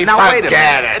it. Say now, wait a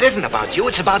forget minute. it. It isn't about you,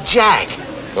 it's about Jag.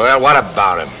 Well, what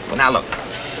about him? Now, look,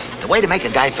 the way to make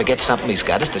a guy forget something he's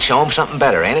got is to show him something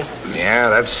better, ain't it? Yeah,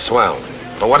 that's swell.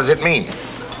 But what does it mean?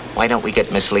 Why don't we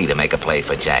get Miss Lee to make a play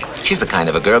for Jack? She's the kind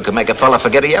of a girl who could make a fella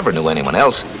forget he ever knew anyone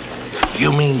else.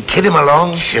 You mean kid him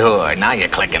along? Sure, now you're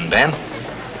clicking, Ben.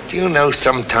 Do you know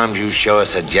sometimes you show a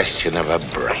suggestion of a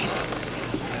brain?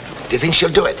 Do you think she'll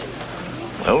do it?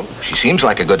 Well, she seems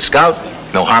like a good scout.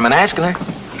 No harm in asking her.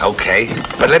 Okay,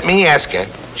 but let me ask her.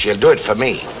 She'll do it for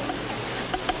me.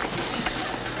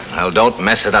 Well, don't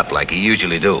mess it up like you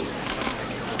usually do.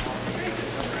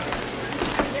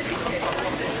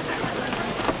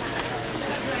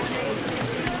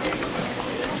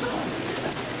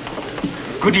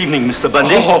 Good evening, Mr.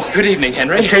 Bundy. Oh, good evening,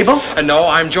 Henry. A table? No,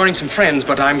 I'm joining some friends,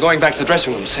 but I'm going back to the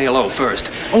dressing room to say hello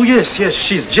first. Oh, yes,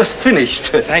 she's just finished.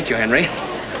 Thank you, Henry.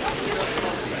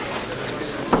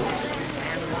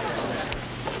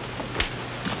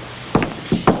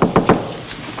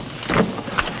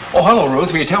 Oh, hello,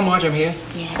 Ruth. Will you tell Marge I'm here?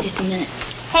 Yeah, just a minute.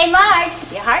 Hey, Marge,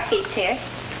 your heartbeat's here.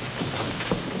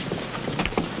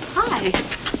 Hi.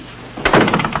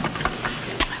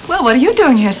 Well, what are you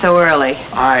doing here so early?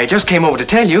 I just came over to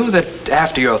tell you that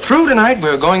after you're through tonight,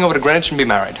 we're going over to Greenwich and be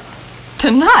married.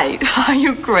 Tonight? Are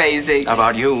you crazy? How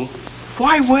about you?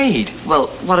 Why wait? Well,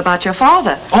 what about your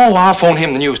father? Oh, I'll phone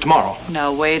him the news tomorrow.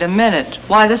 Now, wait a minute.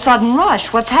 Why the sudden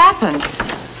rush? What's happened?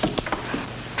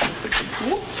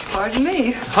 Oh, pardon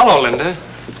me. Hello, Linda.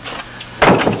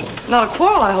 Not a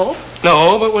quarrel, I hope.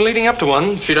 No, but we're leading up to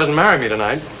one. She doesn't marry me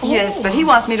tonight. Yes, but he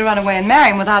wants me to run away and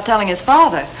marry him without telling his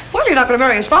father. Well, you're not going to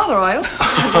marry his father, are you?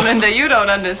 Linda, you don't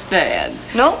understand.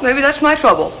 No, maybe that's my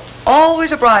trouble.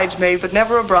 Always a bridesmaid, but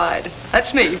never a bride.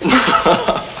 That's me.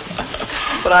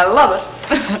 But I love it.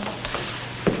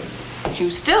 But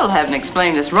you still haven't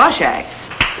explained this rush act.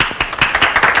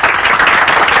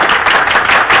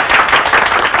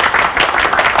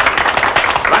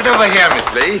 Right over here,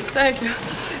 Miss Lee. Thank you.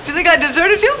 Do you think I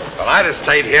deserted you? Well, I'd have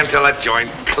stayed here until that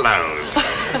joint closed.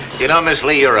 You know, Miss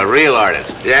Lee, you're a real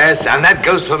artist. Yes, and that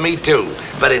goes for me, too.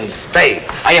 But in spades.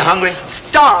 Are you hungry?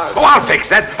 Starved. Oh, I'll fix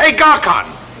that. Hey, Garcon.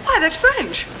 Why, that's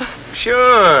French.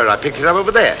 Sure, I picked it up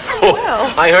over there. Oh,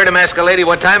 well. I heard him ask a lady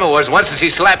what time it was once, and she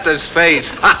slapped his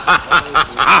face.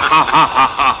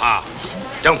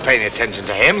 Don't pay any attention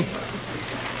to him.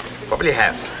 What will you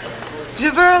have? Je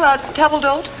veux la table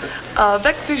d'hôte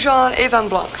avec pigeon et vin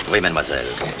blanc. Oui, mademoiselle.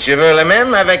 Je veux le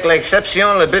même avec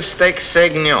l'exception le beefsteak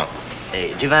saignon.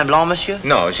 Et du vin blanc, monsieur?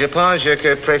 Non, je pense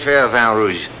que préfère vin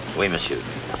rouge. Oui, monsieur.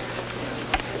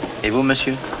 Et vous,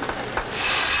 monsieur?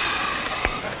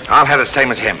 I'll have the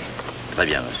same as him. Très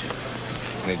bien, monsieur.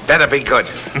 It better be good.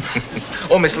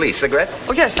 Oh, Miss Lee, cigarette?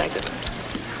 Oh, yes, thank you.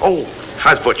 Oh,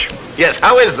 how's Butch? Yes,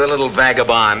 how is the little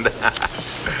vagabond?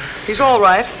 He's all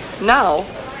right. Now.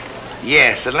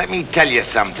 Yes, and let me tell you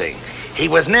something. He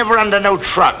was never under no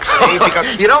truck, see?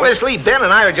 Because You know, Miss Lee, Ben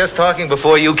and I were just talking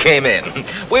before you came in.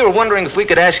 We were wondering if we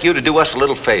could ask you to do us a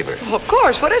little favor. Well, of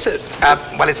course. What is it?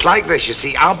 well, it's like this, you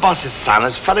see. Our boss's son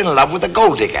has fell in love with a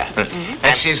gold digger.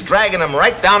 And she's dragging him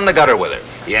right down the gutter with her.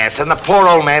 Yes, and the poor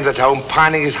old man's at home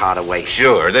pining his heart away.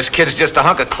 Sure, this kid's just a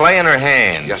hunk of clay in her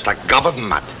hands. Just a gob of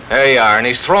mud. There you are, and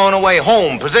he's throwing away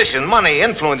home, position, money,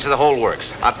 influence, the whole works.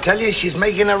 I'll tell you, she's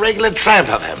making a regular tramp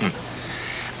of him.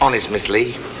 Honest, Miss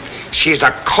Lee. She's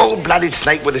a cold-blooded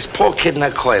snake with this poor kid in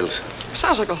her coils.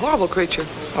 Sounds like a horrible creature.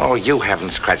 Oh, you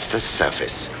haven't scratched the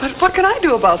surface. But what can I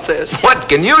do about this? What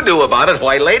can you do about it?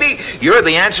 Why, lady, you're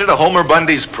the answer to Homer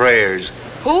Bundy's prayers.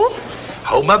 Who?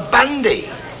 Homer Bundy.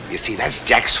 You see, that's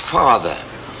Jack's father.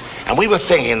 And we were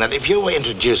thinking that if you were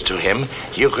introduced to him,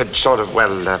 you could sort of,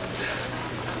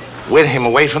 win him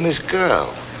away from this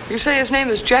girl. You say his name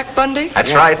is Jack Bundy?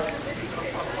 That's right.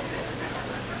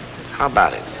 How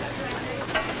about it?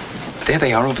 There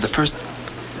they are over the first...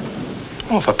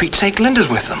 Oh, for Pete's sake, Linda's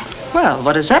with them. Well,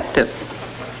 what does that do?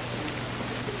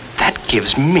 That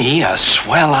gives me a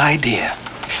swell idea.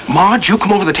 Marge, you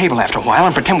come over the table after a while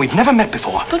and pretend we've never met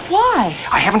before. But why?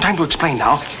 I haven't time to explain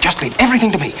now. Just leave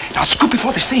everything to me. Now scoot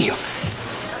before they see you.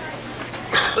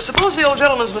 But suppose the old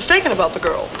gentleman's mistaken about the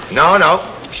girl. No.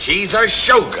 She's a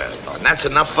showgirl, and that's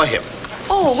enough for him.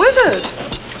 Oh, is it?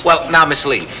 Well, now, Miss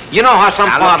Lee, you know how some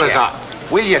Now, fathers look are... here.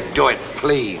 Will you do it,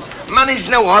 please? Money's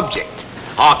no object.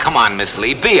 Oh, come on, Miss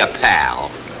Lee, be a pal.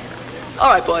 All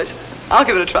right, boys. I'll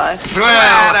give it a try.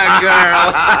 Swell,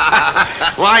 girl.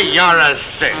 Why, you're a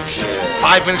cinch.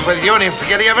 5 minutes with you and you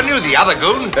forget he ever knew the other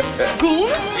goon. Goon?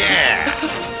 Yeah.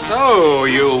 So,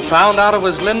 you found out it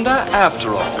was Linda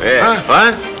after all. Yeah.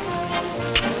 Huh?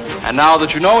 And now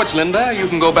that you know it's Linda, you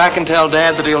can go back and tell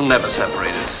Dad that he'll never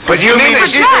separate us. But you mean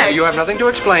that You have nothing to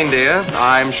explain, dear.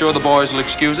 I'm sure the boys will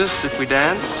excuse us if we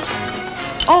dance.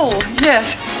 Oh,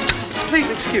 yes. Please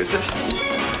excuse us.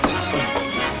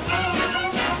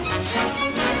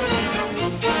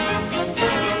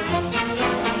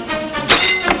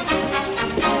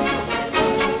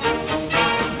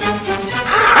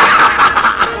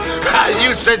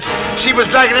 You said she was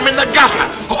dragging him in the gutter.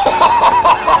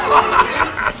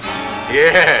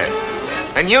 Yeah.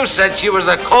 And you said she was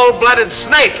a cold-blooded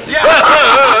snake.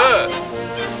 Yeah.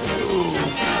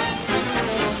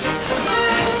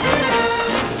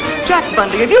 Jack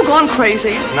Bundy, have you gone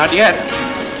crazy? Not yet.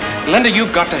 Linda,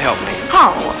 you've got to help me.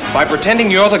 How? By pretending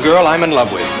you're the girl I'm in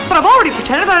love with. But I've already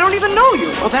pretended I don't even know you.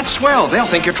 Well, that's swell. They'll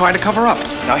think you're trying to cover up.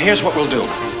 Now, here's what we'll do.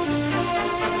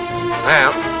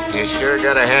 Well, you sure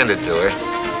gotta hand it to her.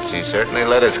 She certainly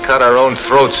let us cut our own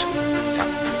throats.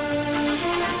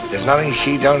 There's nothing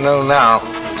she don't know now.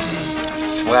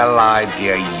 Swell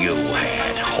idea you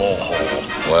had. Ho, ho.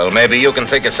 Well, maybe you can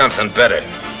think of something better.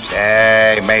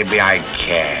 Say, maybe I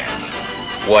can.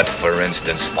 What, for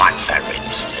instance? What, for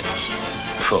instance?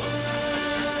 Phew.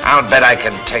 I'll bet I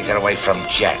can take her away from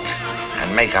Jack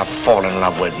and make her fall in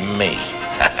love with me.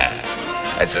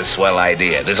 That's a swell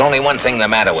idea. There's only one thing the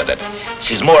matter with it.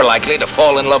 She's more likely to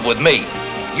fall in love with me.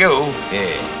 You?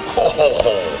 Yeah. Ho, ho,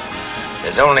 ho.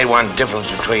 There's only one difference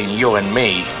between you and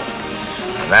me,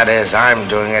 and that is I'm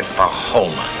doing it for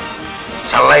Homer.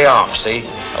 So lay off, see?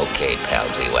 Okay,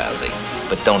 palsy-walsy.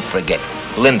 But don't forget,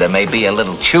 Linda may be a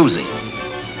little choosy.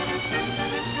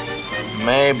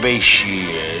 Maybe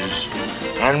she is,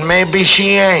 and maybe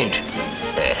she ain't.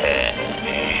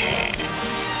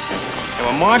 And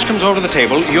when Marge comes over to the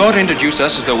table, you're to introduce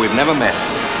us as though we've never met.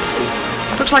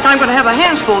 Looks like I'm going to have a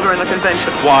hands full during the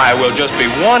convention. Why, we'll just be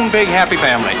one big happy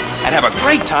family and have a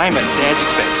great time at Dad's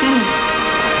expense.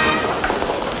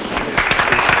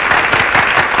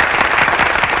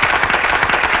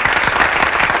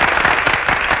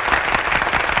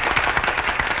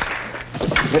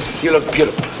 Miss, you look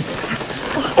beautiful.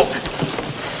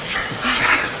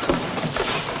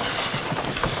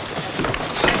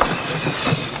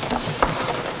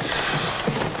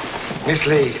 Miss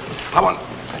Lee, I want...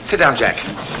 Sit down, Jack.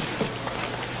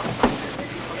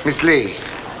 Miss Lee,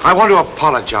 I want to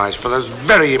apologize for those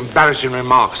very embarrassing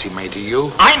remarks he made to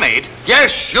you. I made?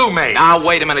 Yes, you made. Now,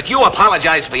 wait a minute. You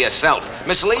apologize for yourself.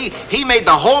 Miss Lee, he made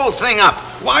the whole thing up.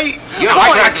 Why? You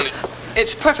know,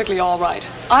 It's perfectly all right.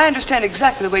 I understand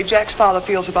exactly the way Jack's father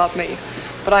feels about me.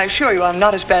 But I assure you I'm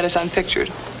not as bad as I'm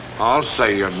pictured. I'll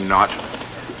say you're not.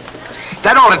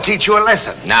 That ought to teach you a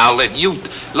lesson. Now,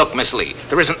 look, Miss Lee,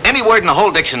 there isn't any word in the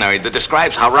whole dictionary that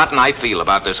describes how rotten I feel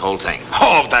about this whole thing.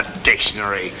 Oh, the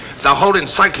dictionary. The whole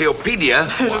encyclopedia.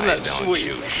 Why don't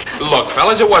you? Look,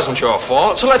 fellas, it wasn't your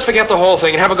fault, so let's forget the whole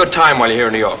thing and have a good time while you're here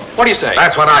in New York. What do you say?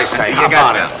 That's what I say. How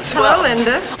about it? Hello,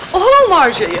 Linda. Oh, hello,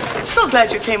 Margie. So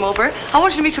glad you came over. I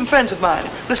want you to meet some friends of mine.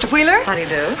 Mr. Wheeler. How do you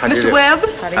do? Mr. Webb.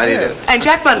 How do you do? And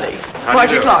Jack Bundy.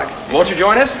 Margie Clark. Won't you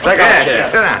join us? Take a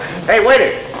chair. Sit down. Hey,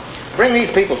 waiter, bring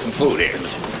these people some food here.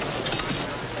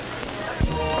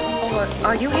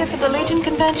 Are you here for the Legion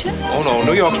convention? Oh, no,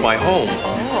 New York's my home.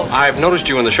 Oh. I've noticed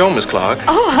you in the show, Miss Clark.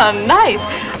 Oh, how nice.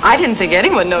 I didn't think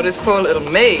anyone noticed poor little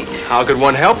me. How could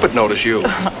one help but notice you?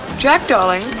 Jack,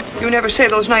 darling, you never say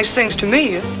those nice things to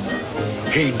me.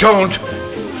 He don't?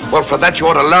 Well, for that you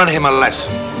ought to learn him a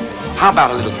lesson. How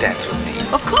about a little dance with me?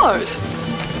 Of course.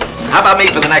 How about me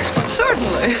for the next one?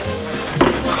 Certainly.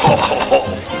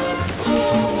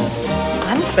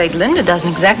 I'm afraid Linda doesn't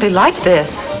exactly like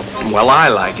this. Well, I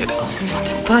like it. Oh,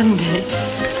 Mr. Bundy.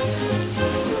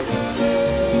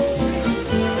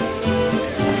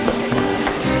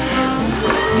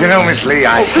 You know, Miss Lee,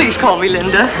 Oh, please call me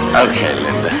Linda. Okay,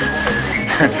 Linda.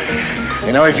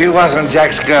 You know, if you wasn't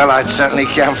Jack's girl, I'd certainly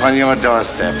camp on your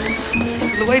doorstep.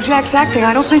 The way Jack's acting,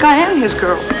 I don't think I am his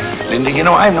girl. Linda, you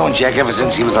know, I've known Jack ever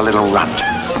since he was a little runt.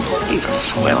 He's a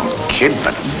swell kid,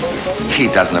 but he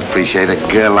doesn't appreciate a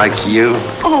girl like you.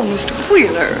 Oh, Mr.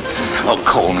 Wheeler. Oh,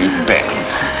 call me Ben.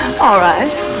 All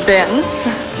right, Ben.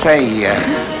 Say,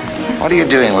 what are you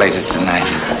doing later tonight?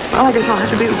 Well, I guess I'll have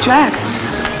to be with Jack.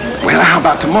 Well, how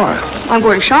about tomorrow? I'm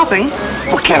going shopping.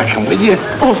 Well, can I come with you?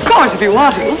 Oh, of course, if you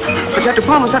want to. But you have to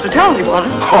promise not to tell anyone.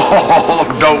 Oh,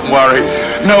 don't worry.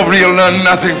 Nobody will learn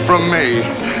nothing from me.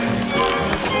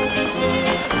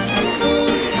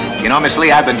 You know, Miss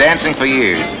Lee, I've been dancing for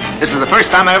years. This is the first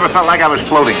time I ever felt like I was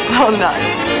floating. Oh,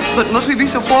 nice. But must we be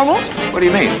so formal? What do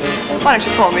you mean? Why don't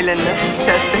you call me Linda,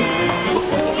 Chesty?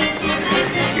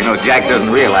 You know, Jack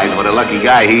doesn't realize what a lucky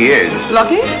guy he is.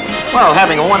 Lucky? Well,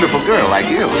 having a wonderful girl like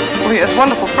you. Oh, he has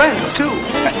wonderful friends, too.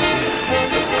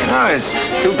 You know, it's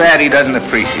too bad he doesn't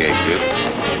appreciate you.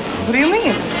 What do you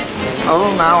mean?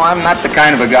 Oh, now, I'm not the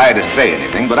kind of a guy to say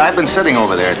anything, but I've been sitting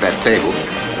over there at that table.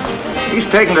 He's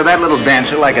taken to that little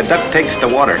dancer like a duck takes to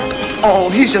water. Oh,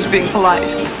 he's just being polite.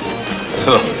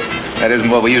 Oh, that isn't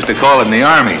what we used to call it in the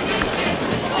Army.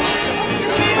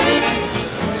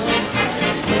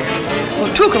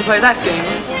 Well, two can play that game.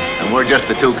 And we're just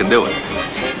the two can do it.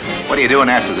 What are you doing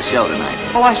after the show tonight?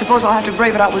 Oh, I suppose I'll have to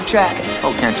brave it out with Jack.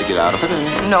 Oh, can't you get out of it?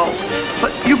 No.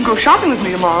 But you can go shopping with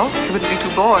me tomorrow. You wouldn't be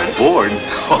too bored. Bored?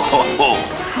 Oh.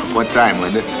 What time,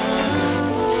 Linda?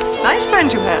 Nice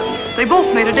friends you have. They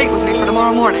both made a date with me for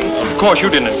tomorrow morning. Of course, you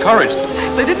didn't encourage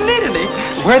them. They didn't need any.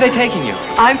 Where are they taking you?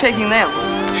 I'm taking them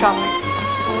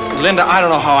shopping. Linda, I don't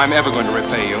know how I'm ever going to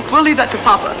repay you. We'll leave that to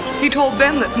Papa. He told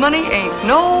Ben that money ain't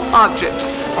no object.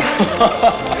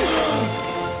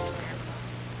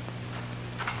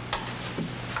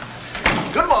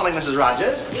 Good morning, Mrs.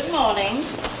 Rogers. Good morning.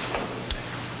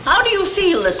 How do you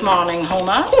feel this morning,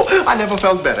 Homer? Oh, I never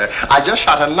felt better. I just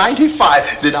shot a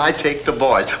 95. Did I take the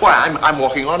boys? Why, I'm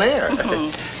walking on air.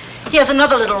 Here's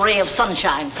another little ray of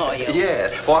sunshine for you.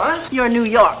 Yeah. What? Your New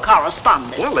York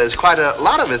correspondent. Well, there's quite a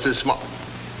lot of it this morning.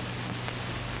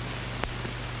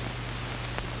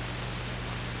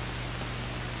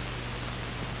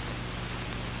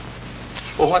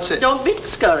 Well, what's it? Don't be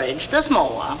discouraged. There's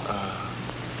more.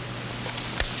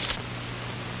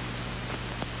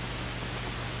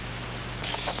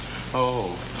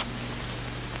 Oh.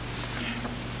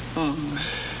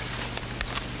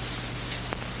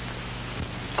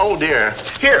 Oh, dear.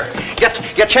 Here,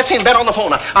 get Chessie and Ben on the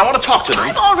phone. I want to talk to them.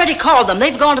 I've already called them.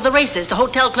 They've gone to the races. The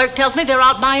hotel clerk tells me they're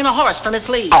out buying a horse for Miss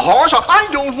Lee. A horse? I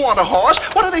don't want a horse.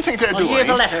 What do they think they're doing? Here's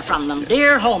a letter from them.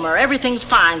 Dear Homer, everything's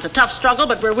fine. It's a tough struggle,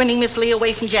 but we're winning Miss Lee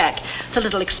away from Jack. It's a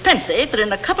little expensive, but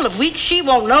in a couple of weeks, she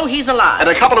won't know he's alive.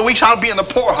 In a couple of weeks, I'll be in the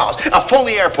poorhouse. Phone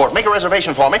the airport. Make a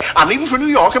reservation for me. I'm leaving for New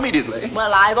York immediately.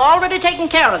 Well, I've already taken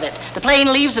care of it. The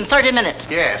plane leaves in 30 minutes.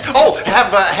 Yes. Oh,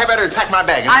 have Edward pack my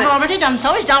bag. I've already done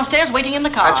so. He's downstairs waiting in the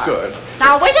car. That's good.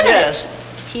 Now, wait a minute. Yes.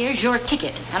 Here's your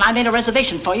ticket, and I made a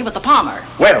reservation for you with the Palmer.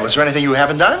 Well, is there anything you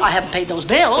haven't done? I haven't paid those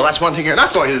bills. Well, that's one thing you're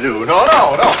not going to do. No.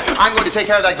 I'm going to take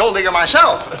care of that gold digger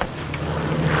myself.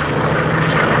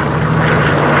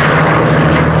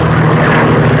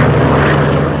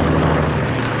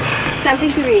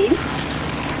 Something to read?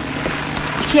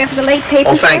 You care for the late paper?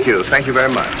 Oh, thank you. Thank you very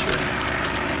much.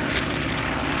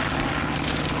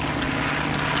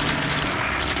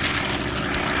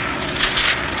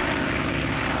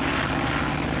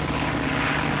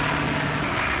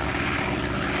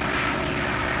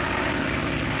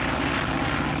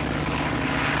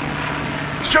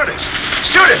 Stewardess!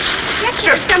 Stewardess! Yes,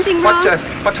 there's something wrong.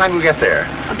 What time do we get there?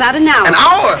 About an hour. An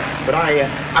hour? But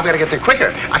I've got to get there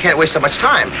quicker. I can't waste so much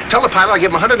time. Tell the pilot I'll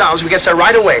give him $100 if he gets there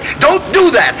right away. Don't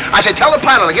do that. I said tell the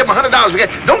pilot I'll give him $100 if he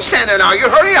gets... Don't stand there now. You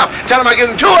hurry up. Tell him I'll give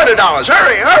him $200.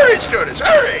 Hurry, hurry, stewardess,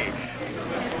 hurry.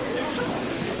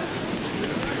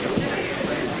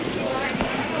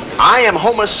 I am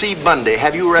Homer C. Bundy.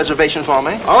 Have you a reservation for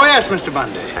me? Oh, yes, Mr.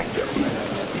 Bundy. Thank you.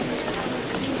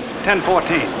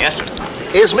 10:14. Yes, sir.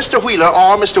 Is Mr. Wheeler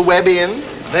or Mr. Webb in?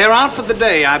 They're out for the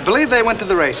day. I believe they went to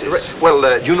the races. Well,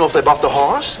 do you know if they bought the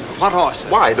horse? What horse?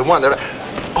 Why, the one that...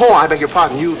 Oh, I beg your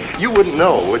pardon. You wouldn't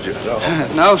know, would you? No,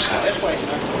 No, sir. This way,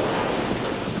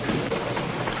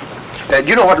 do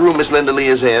you know what room Miss Linda Lee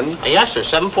is in? Yes, sir,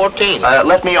 714.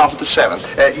 Let me off at the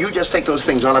 7th. You just take those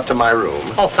things on up to my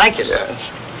room. Oh, thank you, sir. Yes.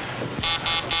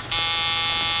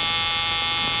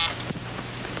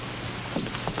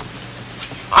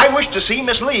 I wish to see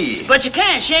Miss Lee. But you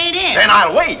can't. She ain't in. Then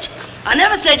I'll wait. I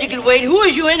never said you could wait. Who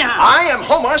is you in house? I am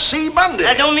Homer C. Bundy.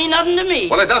 That don't mean nothing to me.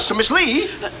 Well, it does to Miss Lee.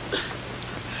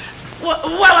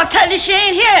 Well, I tell you, she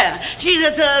ain't here. She's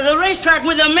at the racetrack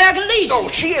with the American Legion. Oh,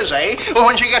 she is, eh? Well,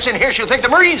 when she gets in here, she'll think the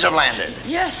Marines have landed.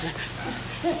 Yes, sir.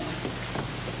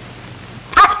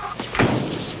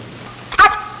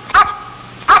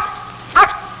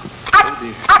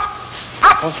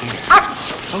 Oh, dear.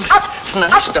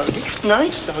 Nice doggy.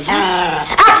 Nice doggy.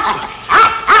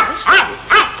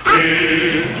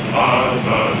 Here are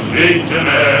the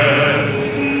Legionnaires,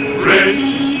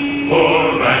 rich,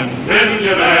 poor, and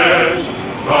millionaires.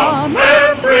 From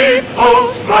every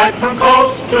post, right from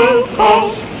coast to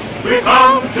coast, we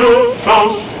come to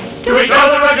toast to each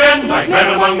other again, like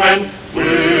men among men.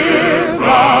 We're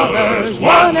brothers,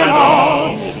 one and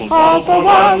all for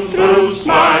one through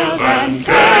smiles and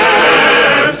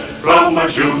cares. From our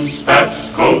shoes, spats,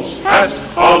 coats, hats,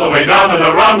 all the way down and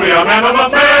around, we are men of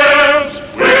affairs.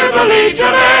 We're the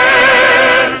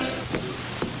Legionnaires.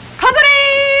 Company,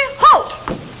 halt!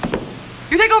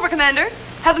 You take over, Commander.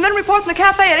 Have the men report in the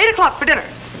cafe at 8 o'clock for dinner.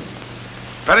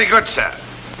 Very good, sir.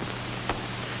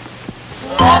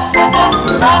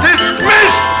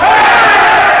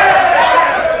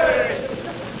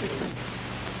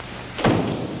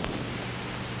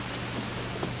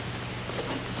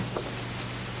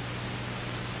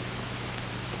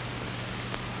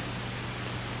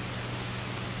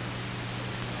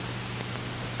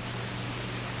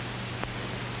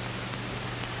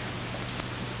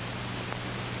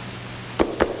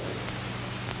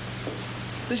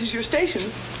 This is your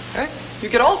station. Huh? You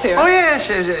get off here. Oh, yes.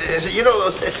 You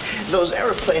know, those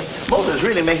airplane motors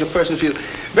really make a person feel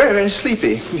very, very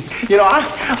sleepy. You know,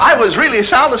 I was really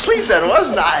sound asleep then,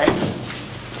 wasn't I?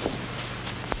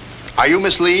 Are you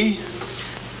Miss Lee?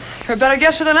 You're a better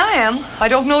guesser than I am. I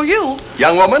don't know you.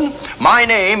 Young woman, my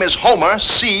name is Homer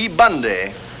C.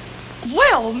 Bundy.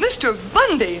 Well, Mr.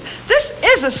 Bundy, this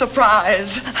is a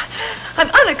surprise. An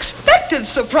unexpected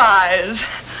surprise.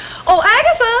 Oh,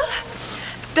 Agatha,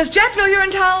 does Jack know you're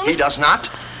in town? He does not.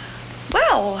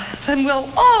 Well, then we'll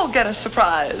all get a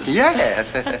surprise. Yes.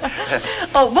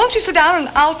 Oh, won't you sit down and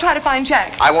I'll try to find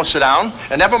Jack? I won't sit down.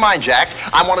 And never mind, Jack.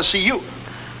 I want to see you.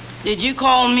 Did you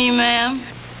call me, ma'am?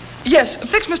 Yes,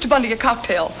 fix Mr. Bundy a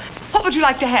cocktail. What would you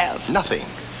like to have? Nothing.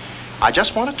 I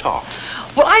just want to talk.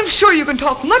 Well, I'm sure you can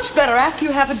talk much better after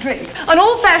you have a drink. An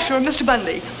old-fashioned, Mr.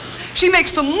 Bundy. She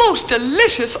makes the most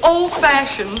delicious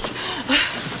old-fashions.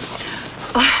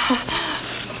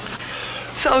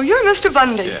 So you're Mr.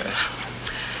 Bundy. Yes.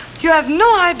 You have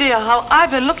no idea how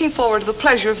I've been looking forward to the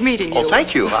pleasure of meeting you. Oh,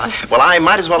 thank you. Well, I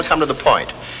might as well come to the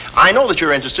point. I know that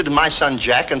you're interested in my son,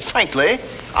 Jack, and frankly,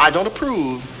 I don't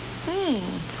approve.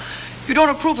 You don't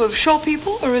approve of show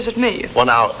people, or is it me? Well,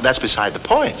 now, that's beside the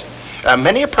point.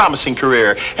 Many a promising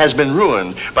career has been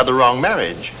ruined by the wrong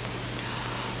marriage.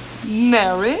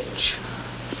 Marriage?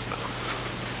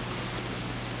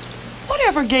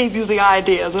 Whatever gave you the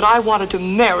idea that I wanted to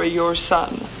marry your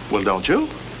son? Well, don't you?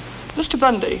 Mr.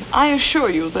 Bundy, I assure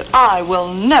you that I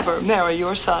will never marry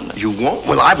your son. You won't?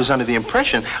 Well, I was under the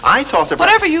impression, I thought that...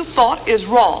 Whatever you thought is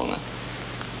wrong.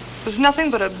 It was nothing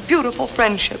but a beautiful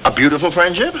friendship. A beautiful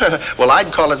friendship? Well,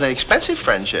 I'd call it an expensive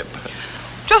friendship.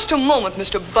 Just a moment,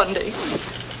 Mr. Bundy.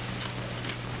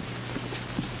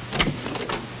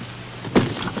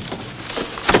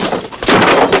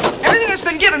 Everything that's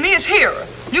been given me is here.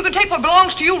 You can take what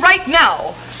belongs to you right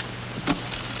now.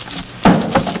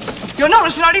 You'll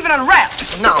notice it's not even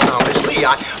unwrapped. No, Miss Lee,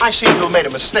 I seem to have made a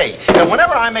mistake. And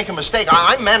whenever I make a mistake,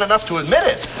 I'm man enough to admit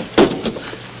it.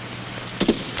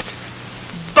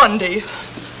 Bundy.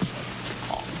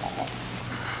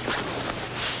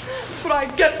 That's what I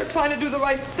get for trying to do the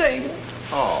right thing.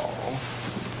 Oh.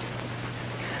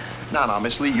 Now,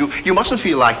 Miss Lee, you mustn't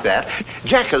feel like that.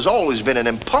 Jack has always been an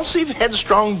impulsive,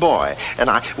 headstrong boy. And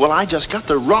I just got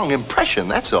the wrong impression,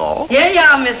 that's all. Here you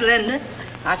are, Miss Linda.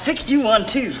 I fixed you one,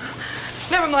 too.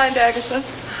 Never mind, Agatha.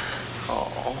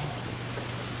 Oh.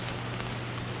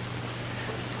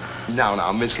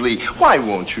 Now, Miss Lee, why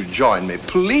won't you join me,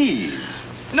 please?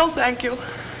 No, thank you.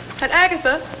 And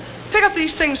Agatha, pick up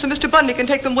these things so Mr. Bundy can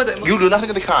take them with him. You do nothing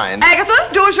of the kind.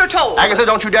 Agatha, do as you're told. Agatha,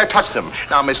 don't you dare touch them.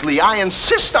 Now, Miss Lee, I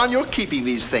insist on your keeping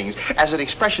these things as an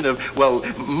expression of, well,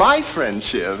 my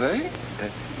friendship, eh?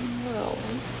 Well,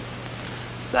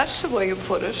 that's the way you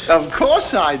put it. Of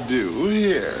course I do.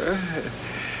 Here.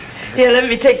 Here, let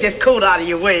me take this coat out of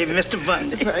your way, Mr.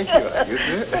 Bundy. Thank you,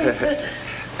 Agatha.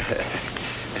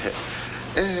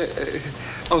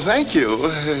 Oh, thank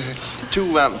you.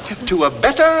 To a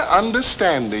better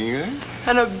understanding. Eh?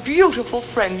 And a beautiful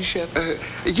friendship.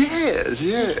 Yes.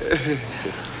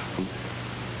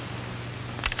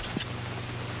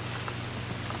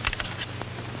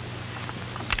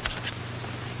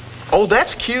 Oh,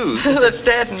 that's cute. That's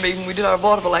Dad and me when we did our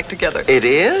vaudeville act together. It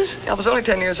is? I was only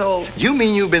 10 years old. You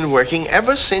mean you've been working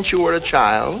ever since you were a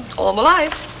child? All my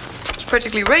life. I was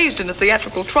practically raised in a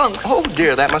theatrical trunk. Oh,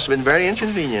 dear, that must have been very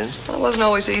inconvenient. Well, it wasn't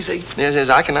always easy. Yes,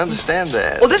 I can understand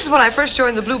that. Well, this is when I first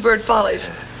joined the Bluebird Follies.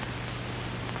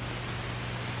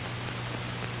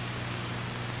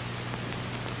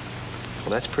 Well,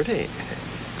 that's pretty.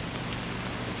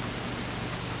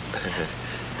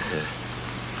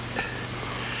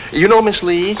 You know, Miss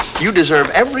Lee, you deserve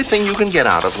everything you can get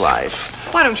out of life.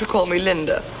 Why don't you call me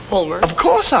Linda, Homer? Of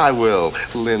course I will,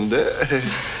 Linda.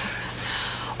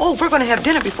 Oh, we're going to have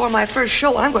dinner before my first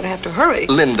show. I'm going to have to hurry.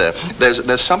 Linda,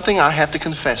 there's something I have to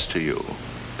confess to you.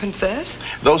 Confess?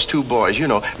 Those two boys, you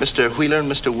know, Mr. Wheeler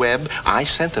and Mr. Webb, I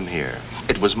sent them here.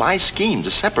 It was my scheme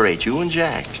to separate you and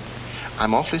Jack.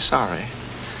 I'm awfully sorry.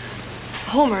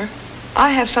 Homer,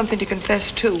 I have something to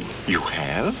confess, too. You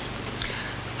have?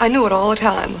 I knew it all the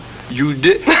time. You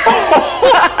did?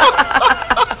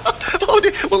 Oh,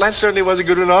 dear. Well, that certainly was a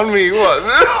good one on me,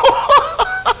 wasn't it?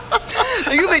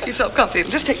 Now, you make yourself comfy.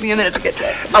 It'll just take me a minute to get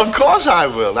dressed. Of course I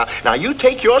will. Now you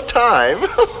take your time.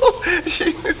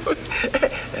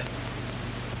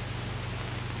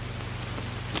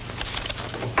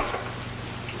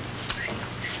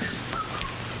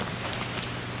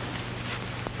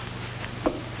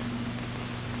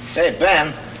 Say,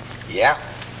 Ben. Yeah?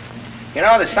 You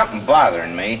know, there's something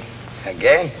bothering me.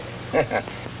 Again?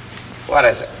 What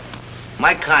is it?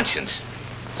 My conscience.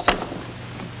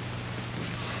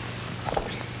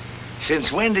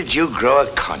 Since when did you grow a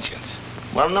conscience?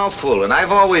 Well, no fooling.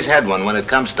 I've always had one when it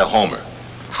comes to Homer.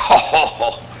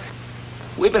 Ho!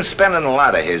 We've been spending a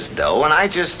lot of his dough, and I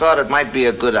just thought it might be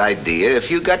a good idea if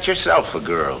you got yourself a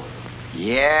girl.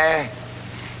 Yeah?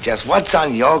 Just what's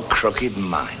on your crooked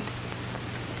mind?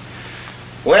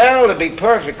 Well, to be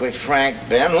perfectly frank,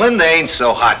 Ben, Linda ain't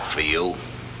so hot for you.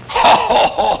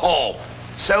 Ho!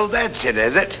 So that's it,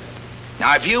 is it?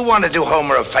 Now, if you want to do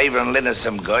Homer a favor and Linda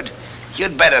some good,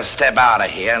 you'd better step out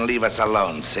of here and leave us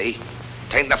alone, see?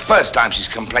 Tain't the first time she's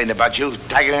complained about you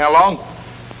tagging along.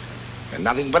 You're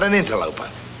nothing but an interloper.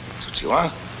 That's what you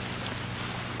are.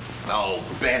 Oh,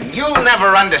 Ben, you'll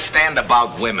never understand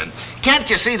about women. Can't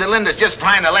you see that Linda's just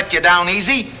trying to let you down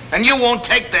easy? And you won't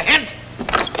take the hint?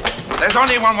 There's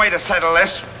only one way to settle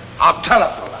this. I'll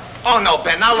telephone her. Oh, no,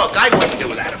 Ben. Now, look, I wouldn't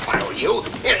do that if I were you.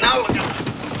 Here, now, look.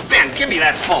 Ben, give me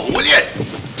that phone, will you?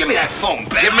 Give me that phone,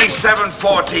 Ben. Give me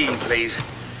 714, please.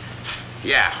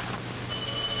 Yeah.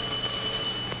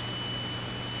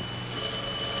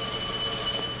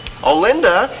 Oh,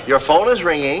 Linda, your phone is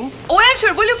ringing. Oh, answer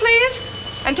it, will you, please?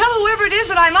 And tell whoever it is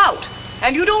that I'm out.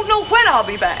 And you don't know when I'll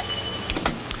be back.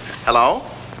 Hello?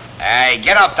 Hey,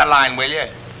 get off the line, will you?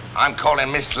 I'm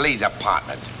calling Miss Lee's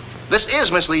apartment. This is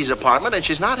Miss Lee's apartment, and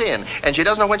she's not in. And she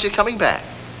doesn't know when she's coming back.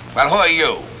 Well, who are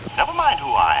you? Never mind who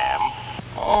I am.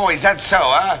 Oh, is that so,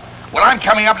 huh? Well, I'm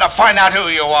coming up to find out who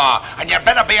you are. And you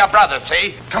better be a brother,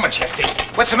 see? Come on, Chesty.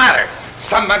 What's the matter?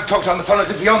 Some man talked on the phone as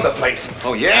if he owned the place.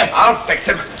 Oh, yeah? I'll fix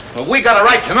him. Well, we got a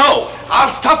right to know.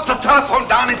 I'll stuff the telephone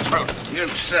down his throat. You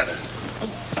said it.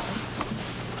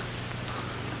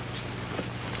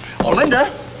 Oh,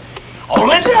 Linda. Oh,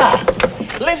 Linda.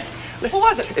 Linda. Who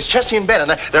was it? It's Chesty and Ben,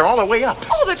 and they're on their way up.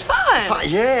 Oh, that's fine.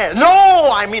 Yeah.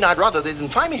 No, I mean, I'd rather they didn't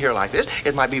find me here like this.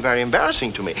 It might be very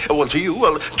embarrassing to me. Well, to you, to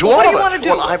all of us. What do you want to do?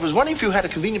 Well, I was wondering if you had a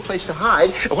convenient place to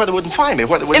hide where they wouldn't find me.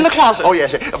 Where they wouldn't... In the closet. Oh,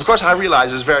 yes. Of course, I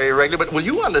realize it's very irregular, but will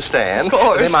you understand? Of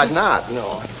course. They might not.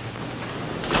 No.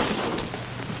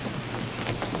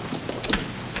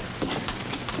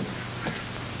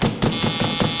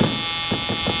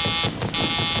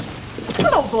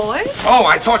 Hello, boys. Oh,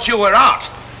 I thought you were out.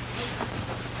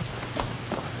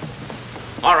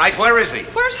 right. Where is he?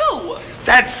 Where's who?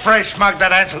 That fresh mug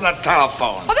that answered the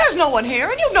telephone. Oh, there's no one here,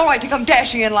 and you've no right to come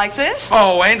dashing in like this.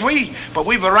 Oh, ain't we? But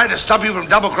we've a right to stop you from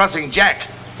double-crossing Jack.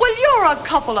 Well, you're a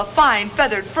couple of fine,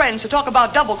 feathered friends to talk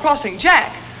about double-crossing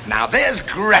Jack. Now, there's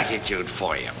gratitude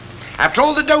for you. After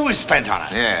all the dough we spent on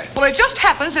it. Yeah. Well, it just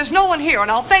happens there's no one here, and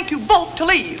I'll thank you both to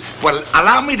leave. Well,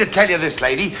 allow me to tell you this,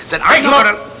 lady, that I'm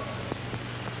going to...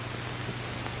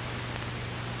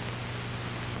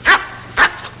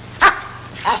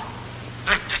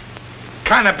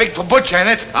 Kind of big for Butch, ain't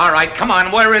it? All right, come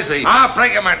on, where is he? I'll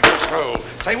break him in two.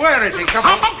 Say, where is he? Come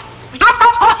on.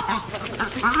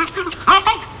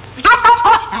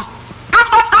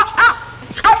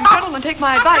 If you gentlemen take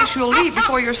my advice, you'll leave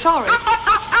before you're sorry.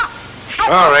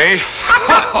 Sorry.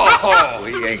 Oh,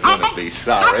 he ain't gonna be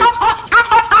sorry.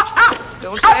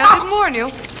 Don't say I didn't warn you.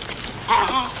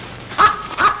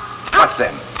 What's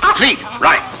them? Feet,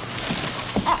 right.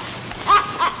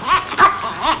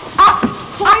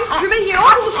 Boys, you're making an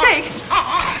awful mistake.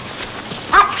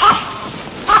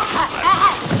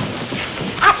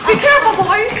 Be careful,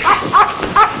 boys.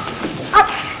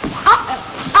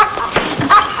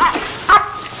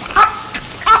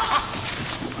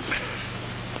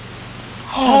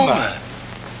 Homer.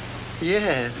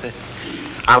 Yes.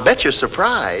 I'll bet you're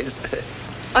surprised.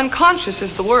 Unconscious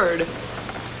is the word.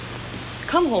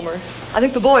 Come, Homer. I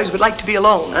think the boys would like to be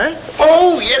alone. Huh?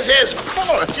 Oh, yes, of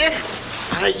course. Yes.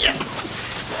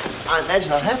 I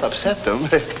imagine I have upset them.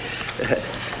 It's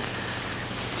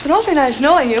been awfully nice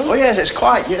knowing you. Oh, yes, it's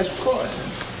quite. Yes, of course.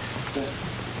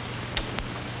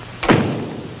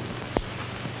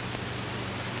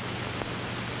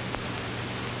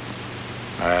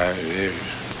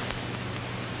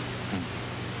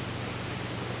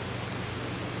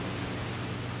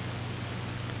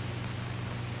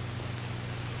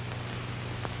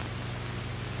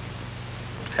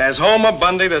 Has Homer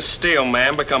Bundy, the steel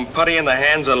man, become putty in the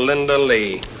hands of Linda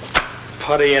Lee?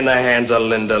 Putty in the hands of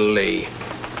Linda Lee.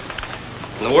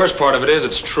 And the worst part of it is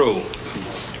it's true.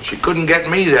 She couldn't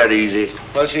get me that easy.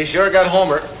 Well, she sure got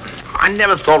Homer. I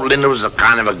never thought Linda was the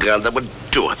kind of a girl that would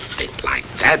do a thing like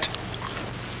that.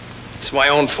 It's my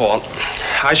own fault.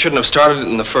 I shouldn't have started it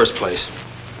in the first place.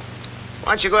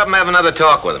 Why don't you go up and have another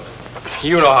talk with him?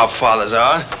 You know how fathers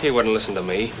are. He wouldn't listen to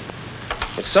me.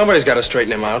 But somebody's got to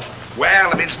straighten him out.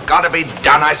 Well, if it's got to be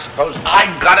done, I suppose I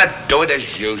got to do it as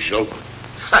usual.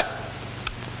 I've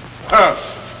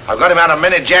got him out of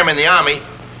minute jam in the army.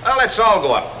 Well, let's all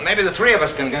go up. Maybe the three of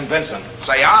us can convince him.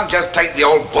 Say, I'll just take the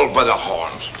old bull by the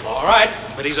horns. All right,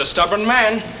 but he's a stubborn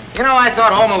man. You know, I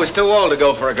thought Homer was too old to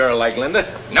go for a girl like Linda.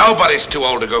 Nobody's too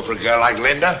old to go for a girl like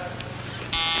Linda.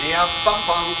 Hello,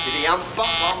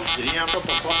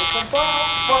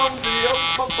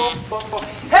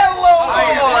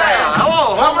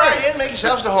 Hello, come right in, make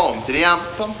yourselves to home.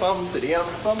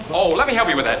 Oh, let me help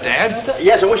you with that, Dad.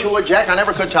 Yes, I wish you would, Jack. I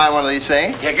never could tie one of these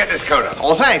things. Here, get this coat on.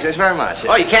 Oh, thanks. Thanks very much.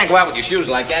 Oh, you can't go out with your shoes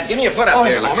like that. Give me your foot up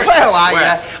there, Homer. Well,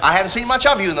 I haven't seen much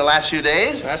of you in the last few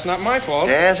days. That's not my fault.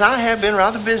 Yes, I have been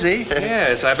rather busy.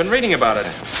 Yes, I've been reading about it.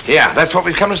 Yeah, that's what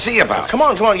we've come to see about. Come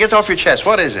on, get off your chest.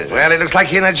 What is it? Well, it looks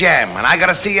like you're in a jam, and I got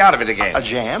to see you out of it again. A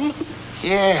jam?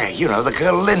 Yeah, you know, the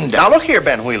girl Linda. Now, look here,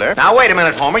 Ben Wheeler. Now, wait a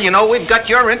minute, Homer. You know we've got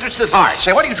your interest at heart.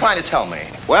 Say, what are you trying to tell me?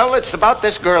 Well, it's about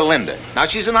this girl, Linda. Now,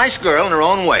 she's a nice girl in her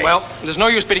own way. Well, there's no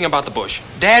use beating about the bush.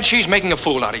 Dad, she's making a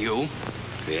fool out of you.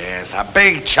 Yes, a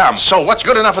big chump. So what's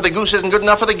good enough for the goose isn't good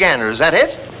enough for the gander, is that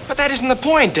it? But that isn't the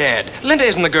point, Dad. Linda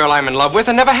isn't the girl I'm in love with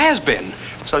and never has been.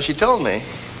 So she told me.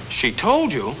 She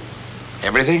told you?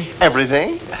 Everything?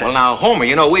 Everything. Well, now, Homer,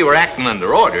 you know we were acting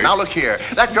under orders. Now, look here.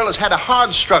 That girl has had a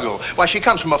hard struggle. Why, she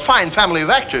comes from a fine family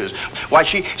of actors. Why,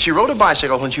 she rode a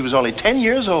bicycle when she was only 10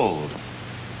 years old.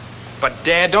 But,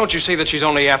 Dad, don't you see that she's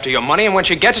only after your money, and when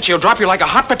she gets it, she'll drop you like a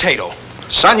hot potato?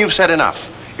 Son, you've said enough.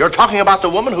 You're talking about the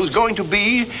woman who's going to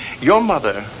be your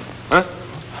mother. Huh?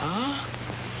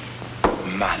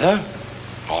 Mother?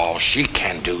 Oh, she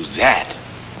can't do that.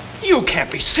 You can't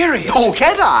be serious. Oh,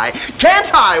 can't I? Can't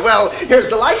I? Well, here's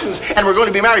the license, and we're going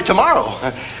to be married tomorrow.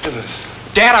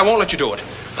 Dad, I won't let you do it.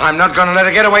 I'm not going to let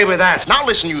her get away with that. Now,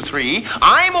 listen, you three.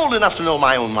 I'm old enough to know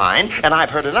my own mind, and I've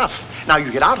heard enough. Now,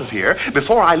 you get out of here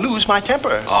before I lose my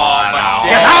temper. Oh, no.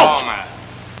 Get out!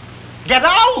 Get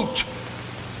out!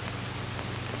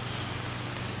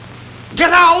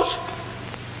 Get out!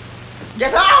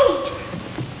 Get out!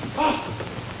 Oh.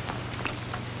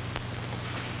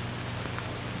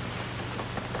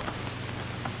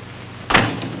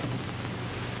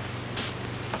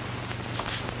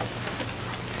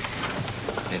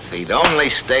 If he'd only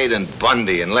stayed in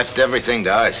Bundy and left everything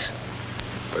to us.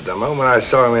 But the moment I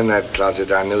saw him in that closet,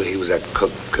 I knew he was a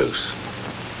cooked goose.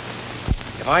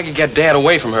 If I could get Dad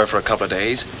away from her for a couple of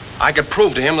days, I could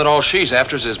prove to him that all she's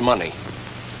after is his money.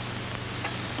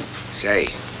 Say,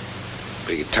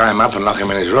 we could tie him up and lock him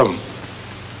in his room.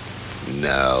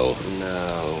 No.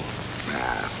 No.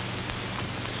 Nah.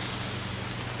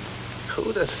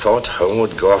 Who'd have thought Homer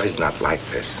would go off his nut like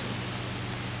this?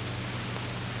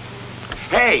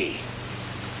 Hey!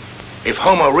 If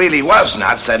Homer really was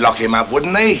nuts, they'd lock him up,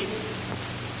 wouldn't they?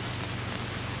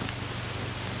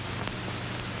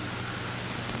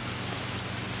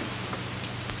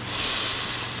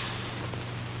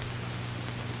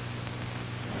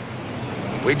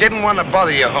 We didn't want to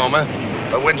bother you, Homer,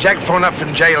 but when Jack phoned up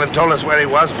from jail and told us where he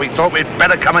was, we thought we'd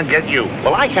better come and get you.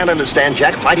 Well, I can't understand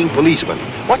Jack fighting policemen.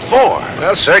 What for?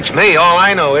 Well, search me. All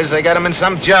I know is they got him in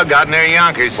some jug out near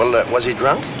Yonkers. Well, was he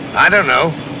drunk? I don't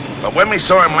know. But when we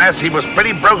saw him last, he was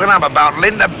pretty broken up about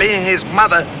Linda being his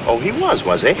mother. Oh, he was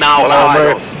he? Now,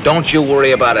 well, Homer, don't you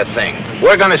worry about a thing.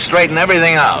 We're going to straighten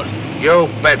everything out. You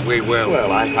bet we will.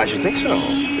 Well, I should think so.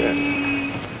 Yeah.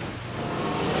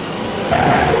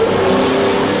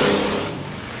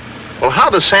 Well,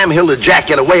 how does Sam Hill and Jack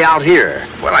get away out here?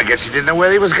 Well, I guess he didn't know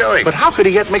where he was going. But how could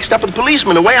he get mixed up with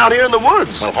policemen away out here in the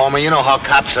woods? Well, Homer, you know how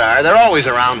cops are. They're always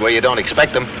around where you don't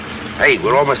expect them. Hey,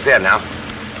 we're almost there now.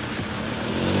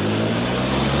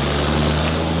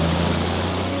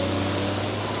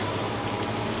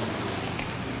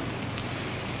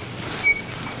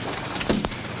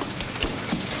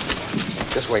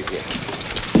 Just wait here.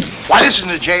 Why, this isn't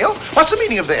a jail. What's the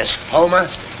meaning of this? Homer,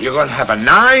 you're going to have a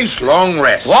nice, long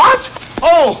rest. What?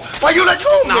 Oh, why, you let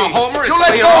go of me. Now, Homer, you it's let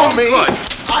for your go own of me. good.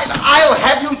 I'll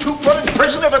have you two put in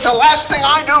prison if it's the last thing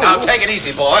I do. Now, take it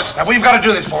easy, boss. Now, we've got to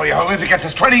do this for you, Homer, if it gets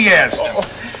us 20 years. Oh.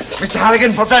 Mr.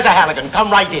 Halligan, Professor Halligan, come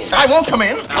right in. I won't come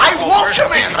in. I won't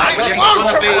come in. I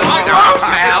won't come in.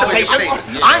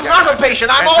 I'm not a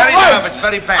patient. I'm all right. Nervous,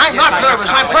 very bad. I'm not nervous.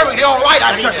 I'm perfectly all right.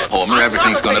 I'm here. Homer,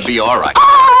 everything's going to be all right.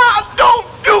 Ah, don't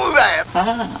do that.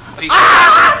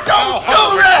 Don't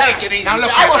do that. Take it easy. Now,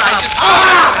 look,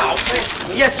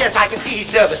 Yes, I can see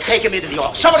he's nervous. Take him into the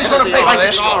office. Somebody's going to pay for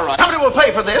this. All right. Somebody will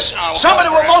pay for this. Somebody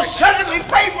will most certainly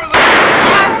pay for this.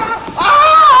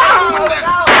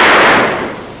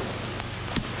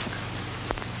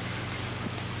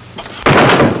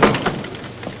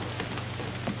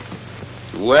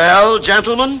 Well,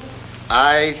 gentlemen,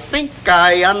 I think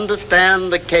I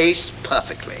understand the case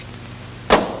perfectly.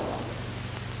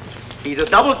 He's a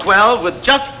double 12 with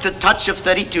just a touch of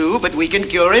 32, but we can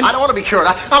cure him. I don't want to be cured.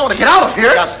 I want to get out of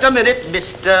here. Just a minute,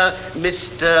 Mr.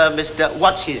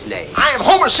 What's his name? I am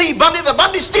Homer C. Bundy, the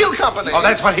Bundy Steel Company. Oh,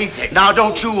 that's what he thinks. Now,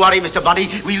 don't you worry, Mr.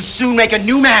 Bundy. We'll soon make a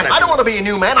new man of you. I don't want to be a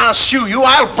new man. I'll sue you.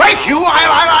 I'll break you. You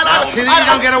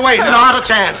don't get away. Not a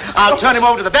chance. I'll turn him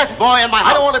over to the best boy in my house.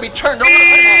 I don't want to be turned over to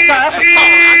the staff.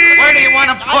 Where do you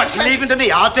want him put? Leave him to me.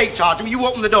 I'll take charge of him. You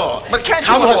open the door. But can't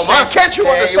you understand? Can't you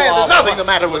understand? There's nothing the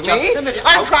matter with me.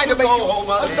 I'm trying to make you...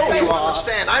 Don't you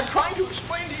understand? I'm trying to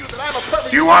explain to you that I'm a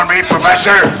perfect... You want me,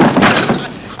 Professor?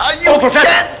 You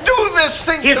can't do this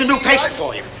thing. Here's a new patient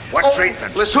for you. What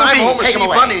treatment? Listen, I'm Homer C.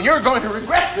 Bundy, and you're going to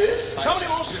regret this. Somebody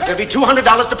will say... There'll be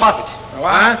 $200 deposit.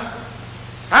 What?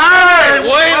 Hey,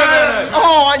 wait a minute!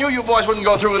 Oh, I knew you boys wouldn't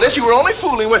go through with this. You were only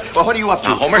fooling with... Well, what are you up to?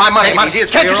 Now, Homer, my money. take it easy.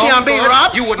 It's Can't for you your see own I'm being good.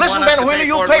 robbed? You wouldn't Listen, want us Ben to Wheeler, pay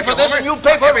you for it, pay would for you, this, Homer? and you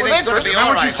pay for Everything's everything. gonna be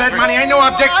all right. You said money, ain't no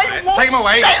objection. Take him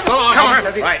away. Go on,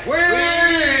 Homer. Right. We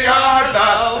are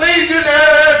the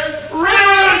Legionnaires,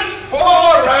 rich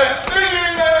for a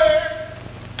millionaire.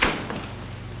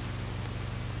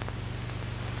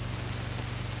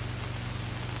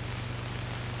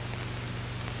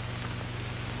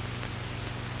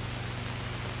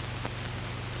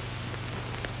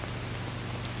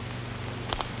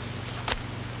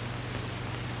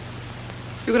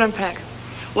 You can unpack.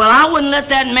 Well, I wouldn't let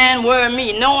that man worry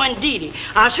me. No, indeedy.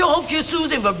 I sure hope you sue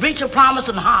him for breach of promise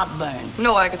and heartburn.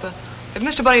 No, Agatha. If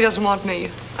Mr. Bunny doesn't want me,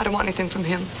 I don't want anything from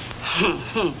him.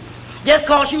 Just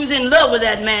 'cause you was in love with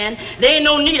that man, there ain't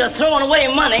no need of throwing away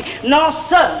money. No,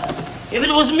 sir. If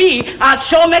it was me, I'd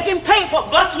sure make him pay for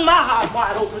busting my heart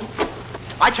wide open.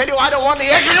 I tell you, I don't want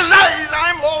the exercise.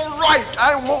 I'm all right.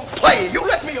 I won't play. You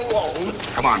let me alone.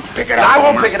 Come on, pick it up, I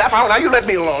won't Homer. pick it up. Now, you let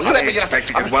me alone. You let me expect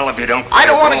to get well if you don't. I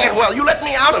don't want to get well. You let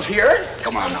me out of here.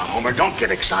 Come on now, Homer. Don't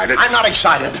get excited. I'm not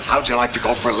excited. How'd you like to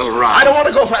go for a little ride? I don't want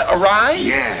to go for a ride.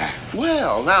 Yeah.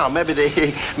 Well, now, maybe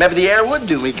the air would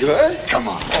do me good. Come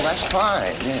on. Oh, that's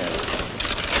fine, yeah.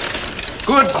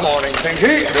 Good morning,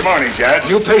 Pinky. Good morning, Judge.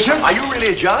 New patient? Are you really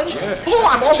a judge? Yeah. Oh,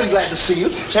 I'm awfully glad to see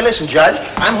you. Say, listen, Judge,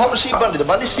 I'm Homer C. Bundy, the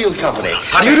Bundy Steel Company.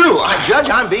 How do you do? Judge,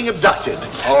 I'm being abducted.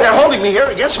 Oh. They're holding me here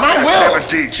against my will.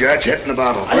 17, Judge, hitting the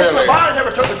bottle. I hit the bar. I never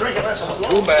took a drink unless I was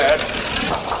Too bad.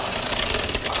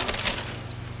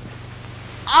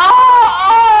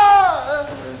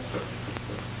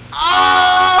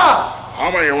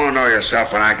 Homer, you won't know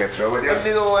yourself when I get through with you.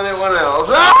 Neither will anyone else.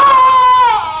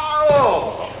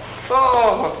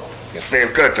 You feel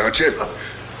good, don't you?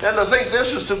 And to think this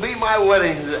is to be my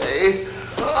wedding day.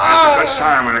 That's a good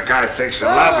sign when a guy thinks of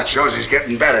love. It shows he's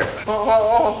getting better.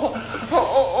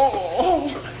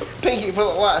 Pinky, for the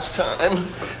last time,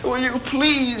 will you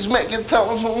please make a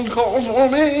telephone call for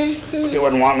me? You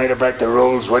wouldn't want me to break the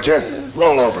rules, would you?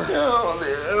 Roll over. Oh,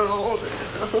 dear.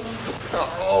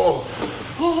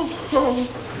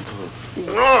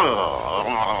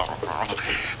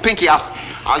 Pinky,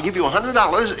 I'll give you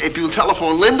 $100 if you'll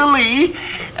telephone Linda Lee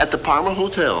at the Palmer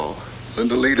Hotel.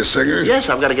 Linda Lee, the singer? Yes,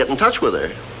 I've got to get in touch with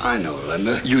her. I know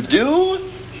Linda. You do?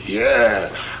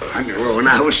 Yeah. I knew her when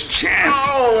I was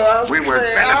champ. We worked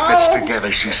benefits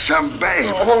together. She's some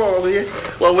babe.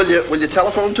 Well, will you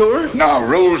telephone to her? No,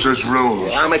 rules is rules.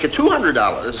 Well, I'll make it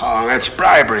 $200. Oh, that's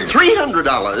bribery.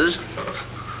 $300.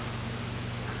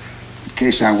 In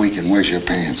case I weaken, where's your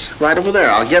pants? Right over there.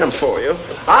 I'll get them for you.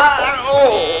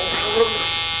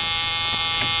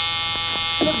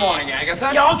 Good morning,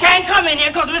 Agatha. Y'all can't come in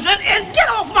here, get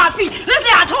off my feet.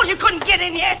 Listen, I told you couldn't get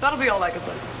in here. That'll be all,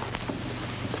 Agatha.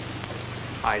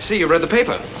 I see you read the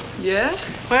paper. Yes?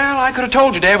 Well, I could have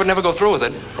told you Dad would never go through with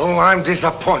it. Oh, I'm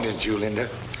disappointed in you, Linda.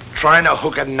 Trying to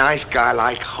hook a nice guy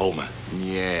like Homer.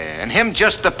 Yeah, and him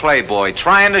just a playboy,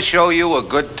 trying to show you a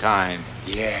good time.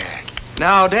 Yeah.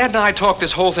 Now, Dad and I talked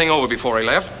this whole thing over before he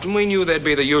left, and we knew there'd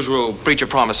be the usual breach of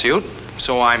promise suit.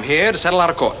 So I'm here to settle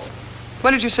out of court.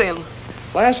 When did you see him?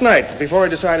 Last night, before he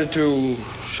decided to,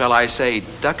 shall I say,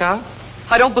 duck out?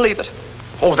 I don't believe it.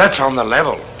 Oh, that's on the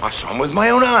level. I saw him with my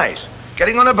own eyes.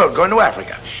 Getting on a boat, going to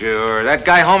Africa. Sure, that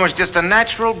guy Homer's just a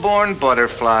natural-born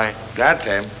butterfly. That's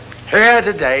him. Here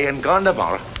today and gone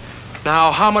tomorrow.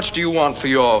 Now, how much do you want for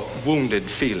your wounded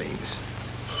feelings?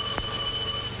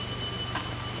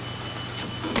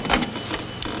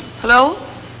 Hello?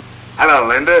 Hello,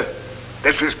 Linda.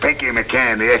 This is Pinky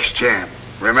McCann, the ex-champ.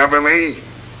 Remember me?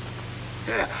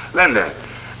 Yeah. Linda,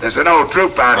 there's an old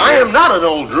droop out here. I am not an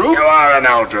old droop. You are an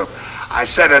old droop. I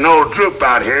said an old droop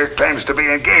out here claims to be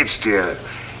engaged to you.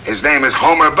 His name is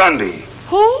Homer Bundy.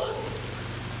 Who?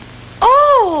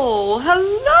 Oh,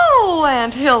 hello,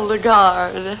 Aunt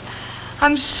Hildegard.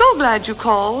 I'm so glad you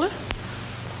called.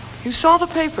 You saw the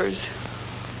papers.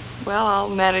 Well, I'll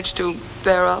manage to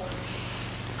bear up.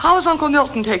 How is Uncle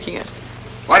Milton taking it?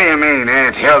 What do you mean,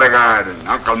 Aunt Hildegard and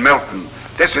Uncle Milton?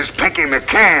 This is Pinky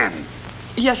McCann.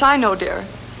 Yes, I know, dear.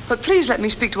 But please let me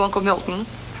speak to Uncle Milton.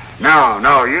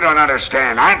 No, you don't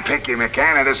understand. I'm Pinky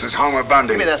McCann, and this is Homer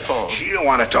Bundy. Give me that phone. She don't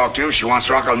want to talk to you. She wants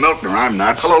her Uncle Milton, or I'm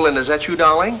nuts. Hello, Linda. Is that you,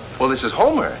 darling? Well, this is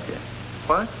Homer.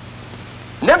 What?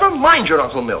 Never mind your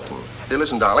Uncle Milton. Hey,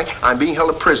 listen, darling. I'm being held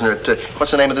a prisoner at,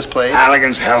 what's the name of this place?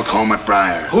 Halligan's Health Home at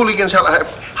Briar. Hooligan's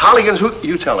Halligan's,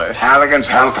 you tell her. Halligan's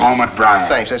Health Home at Briar.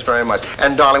 Thanks very much.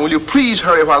 And, darling, will you please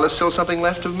hurry while there's still something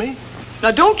left of me?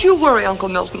 Now, don't you worry, Uncle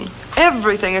Milton.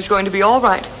 Everything is going to be all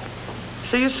right.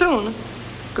 See you soon.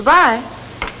 Goodbye.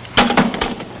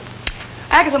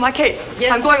 Agatha, my cape.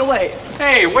 Yes. I'm going away.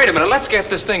 Hey, wait a minute. Let's get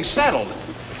this thing settled.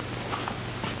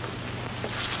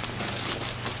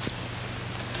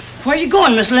 Where you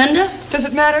going, Miss Linda? Does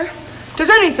it matter? Does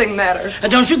anything matter?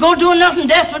 Don't you go doing nothing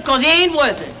desperate, because he ain't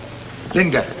worth it.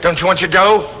 Linda, don't you want your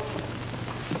dough?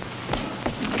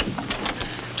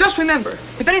 Just remember,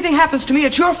 if anything happens to me,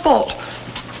 it's your fault.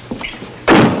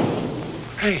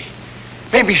 Hey,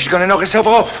 maybe she's going to knock herself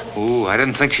off. Ooh, I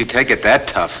didn't think she'd take it that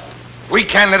tough. We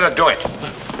can't let her do it.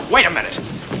 Wait a minute.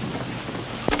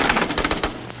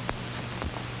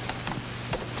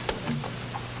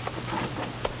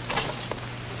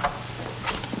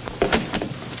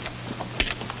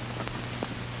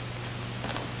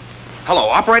 Hello,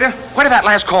 operator. Where did that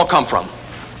last call come from?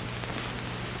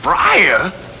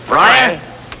 Briar? Briar?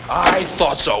 I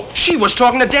thought so. She was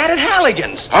talking to Dad at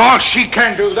Halligan's. Oh, she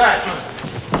can't do that.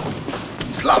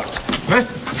 Flopped. Huh?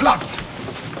 Flopped.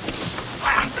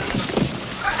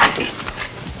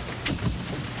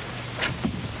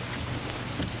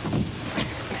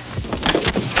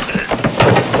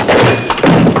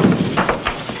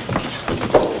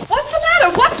 What's the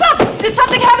matter? What's up? Did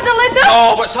something happen to Linda?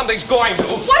 Oh, but something's going to.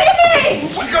 What do you mean?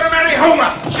 She's going to marry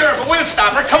Homer. Sure, but we'll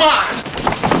stop her. Come on.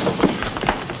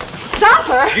 Stop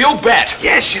her? You bet.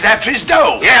 Yes, she's after his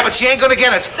dough. Yeah, but she ain't gonna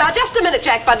get it. Now, just a minute,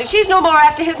 Jack Bundy. She's no more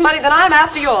after his money than I'm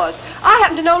after yours. I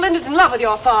happen to know Linda's in love with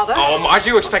your father. Oh, Marge,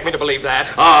 you expect me to believe that?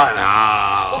 Oh,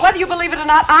 no. Well, whether you believe it or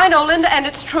not, I know Linda, and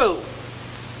it's true.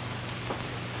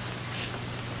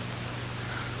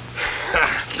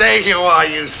 There you are,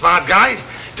 you smart guys.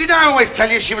 Did I always tell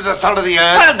you she was the salt of the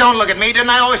earth? Well, don't look at me.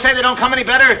 Didn't I always say they don't come any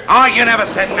better? Oh, you never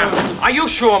said nothing. Are you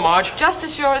sure, Marge? Just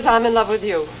as sure as I'm in love with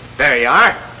you. There you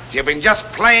are. You've been just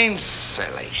plain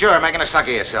silly. Sure, making a suck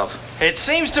of yourself. It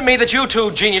seems to me that you two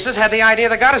geniuses had the idea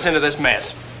that got us into this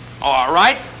mess. All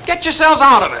right, get yourselves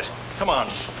out of it. Come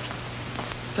on.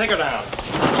 Take her down.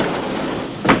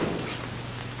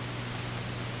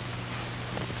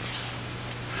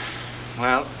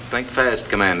 Well, think fast,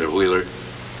 Commander Wheeler.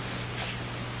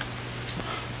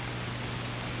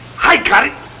 I got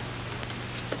it.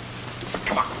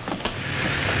 Come on.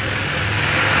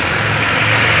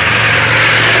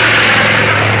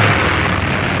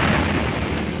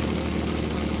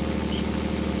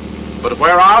 But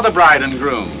where are the bride and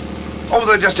groom? Oh,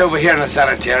 they're just over here in the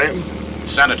sanitarium.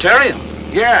 Sanitarium?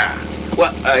 Yeah.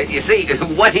 Well, you see,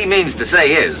 what he means to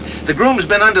say is, the groom's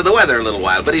been under the weather a little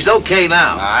while, but he's okay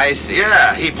now. I see.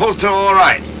 Yeah, he pulled through all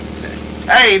right.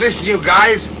 Hey, listen, you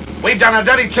guys. We've done a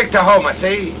dirty trick to Homer,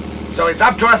 see? So it's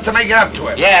up to us to make it up to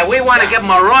him. Yeah, we want to give him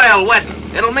a royal wedding.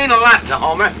 It'll mean a lot to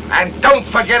Homer. And don't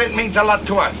forget it means a lot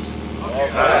to us.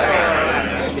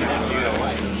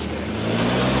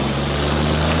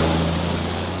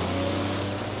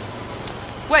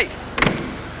 Wait.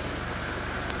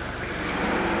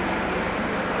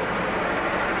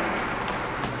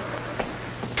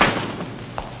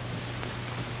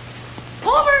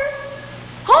 Homer!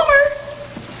 Homer!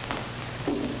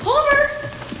 Homer!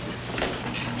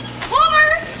 Homer!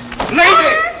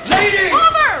 Lady! Lady!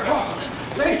 Homer!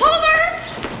 Lady! Homer!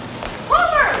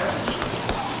 Homer!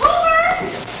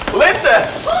 Homer! Linda!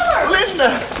 Homer!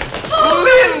 Linda! Oh,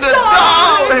 Linda,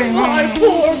 darling! My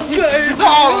poor baby.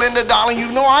 Oh, Linda, darling,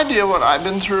 you've no idea what I've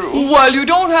been through. Well, you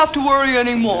don't have to worry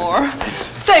anymore.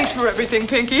 Thanks for everything,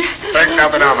 Pinky. Thanks,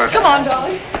 nothing, Homer. Come on,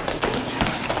 darling.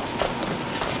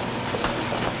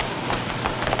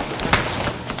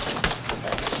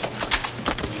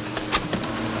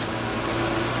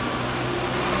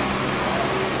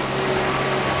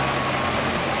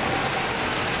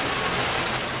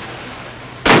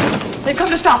 They come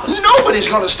to stop us. Nobody's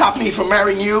going to stop me from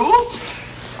marrying you.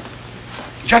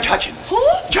 Judge Hutchins. Who?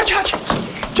 Judge Hutchins.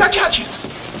 Judge Hutchins.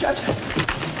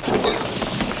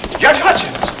 Judge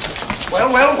Hutchins.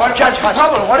 Well, what's Judge the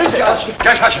trouble? What is it?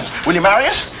 Judge Hutchins, will you marry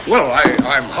us? Well,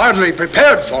 I'm hardly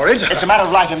prepared for it. It's a matter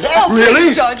of life and death. Oh, Really?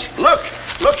 please, Judge.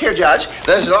 Look here, Judge.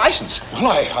 There's a license. Well,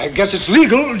 I guess it's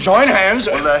legal. Join hands.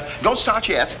 Well, don't start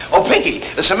yet. Oh, Pinky,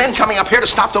 there's some men coming up here to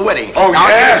stop the wedding. Oh, I'll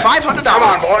yeah? give you $500. Come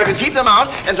on, boy. If you keep them out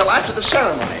until after the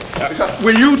ceremony.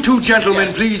 Will you two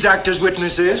gentlemen please act as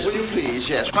witnesses? Will you please?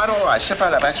 Yes, quite all right. Step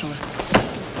right up, actually.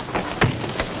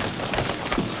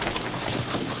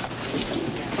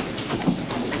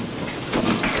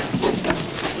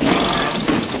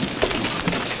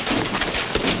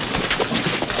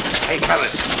 Hey,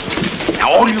 fellas.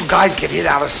 Now, all you guys get in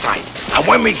out of sight. And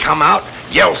when we come out,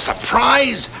 yell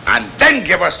surprise, and then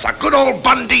give us a good old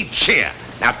Bundy cheer.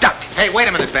 Now, duck. Hey, wait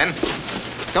a minute, Ben.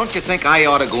 Don't you think I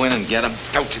ought to go in and get him?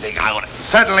 Don't you think I ought to?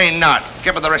 Certainly not.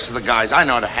 Give it the rest of the guys. I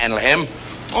know how to handle him.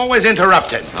 Always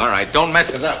interrupting. All right, don't mess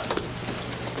it up.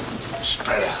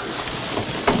 Spread out.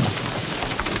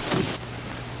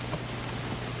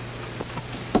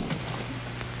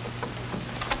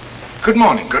 Good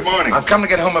morning. Good morning. I've come to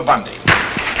get Homer Bundy.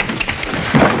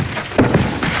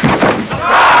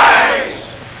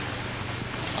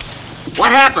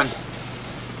 What happened?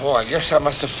 Oh, I guess I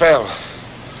must have fell.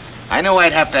 I knew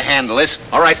I'd have to handle this.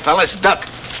 All right, fellas, duck.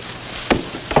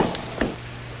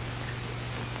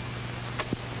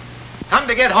 Come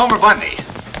to get Homer Bundy.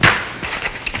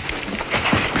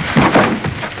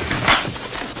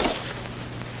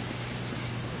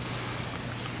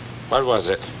 What was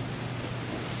it?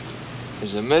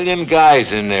 There's a million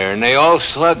guys in there, and they all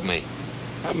slugged me.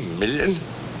 A million?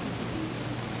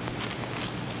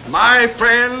 My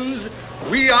friends,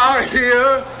 we are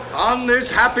here on this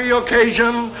happy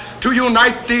occasion to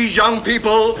unite these young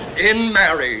people in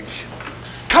marriage.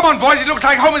 Come on, boys, it looks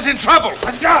like Homer's in trouble.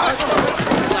 Let's go.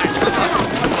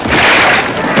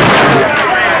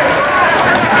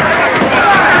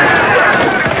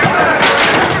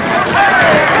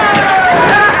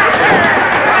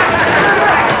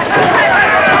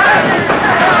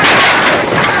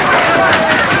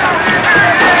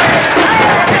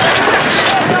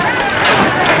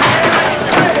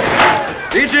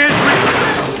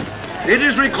 It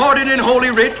is recorded in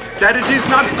Holy Writ that it is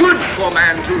not good for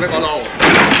man to live alone.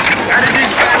 That it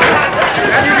is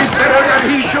better that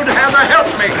he should have a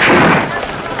helpmate.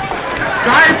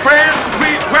 My friends,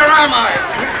 where am I?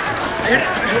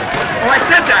 I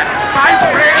said that. My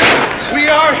friends, we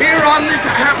are here on this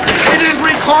camp. It is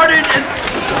recorded in...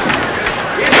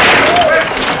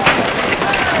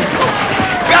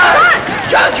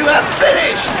 Judge, you haven't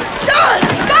finished! Judge!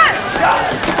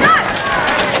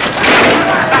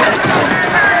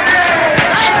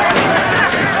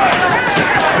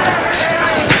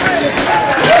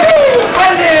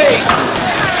 Bundy!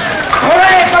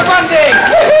 Hooray for Bundy!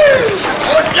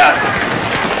 Oh, Judge!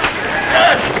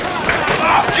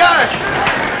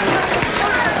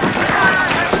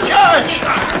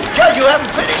 Judge, you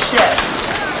haven't finished yet.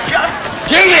 Judge!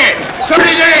 Genie!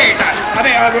 30 days!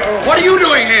 What are you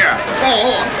doing here?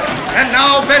 Oh, and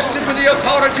now vested with the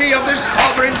authority of this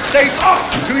sovereign state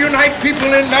to unite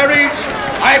people in marriage,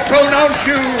 I pronounce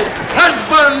you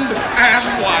husband and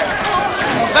wife.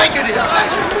 Oh, thank you, dear.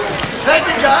 Thank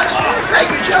you, Judge.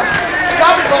 Thank you, Judge.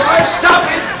 Stop it, boys. Stop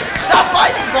it. Stop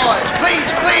fighting, boys. Please,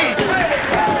 please.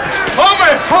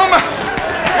 Homer!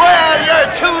 Well,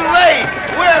 you're too late.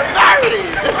 We're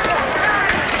married.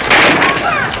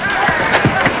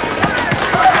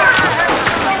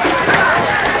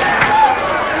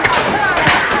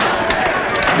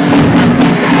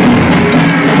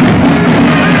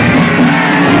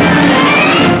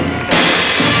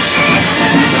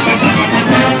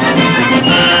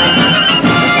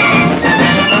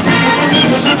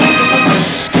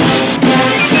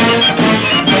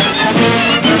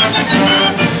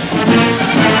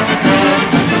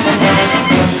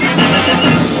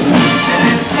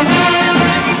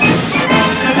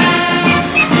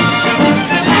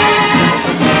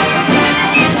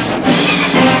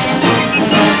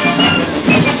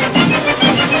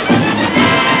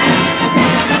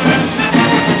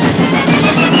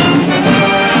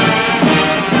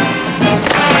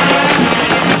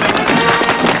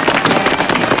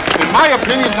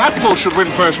 That post should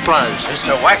win first prize.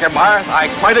 Mr. Wackermeyer, I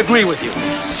quite agree with you.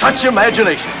 Such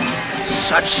imagination.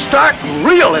 Such stark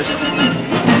realism.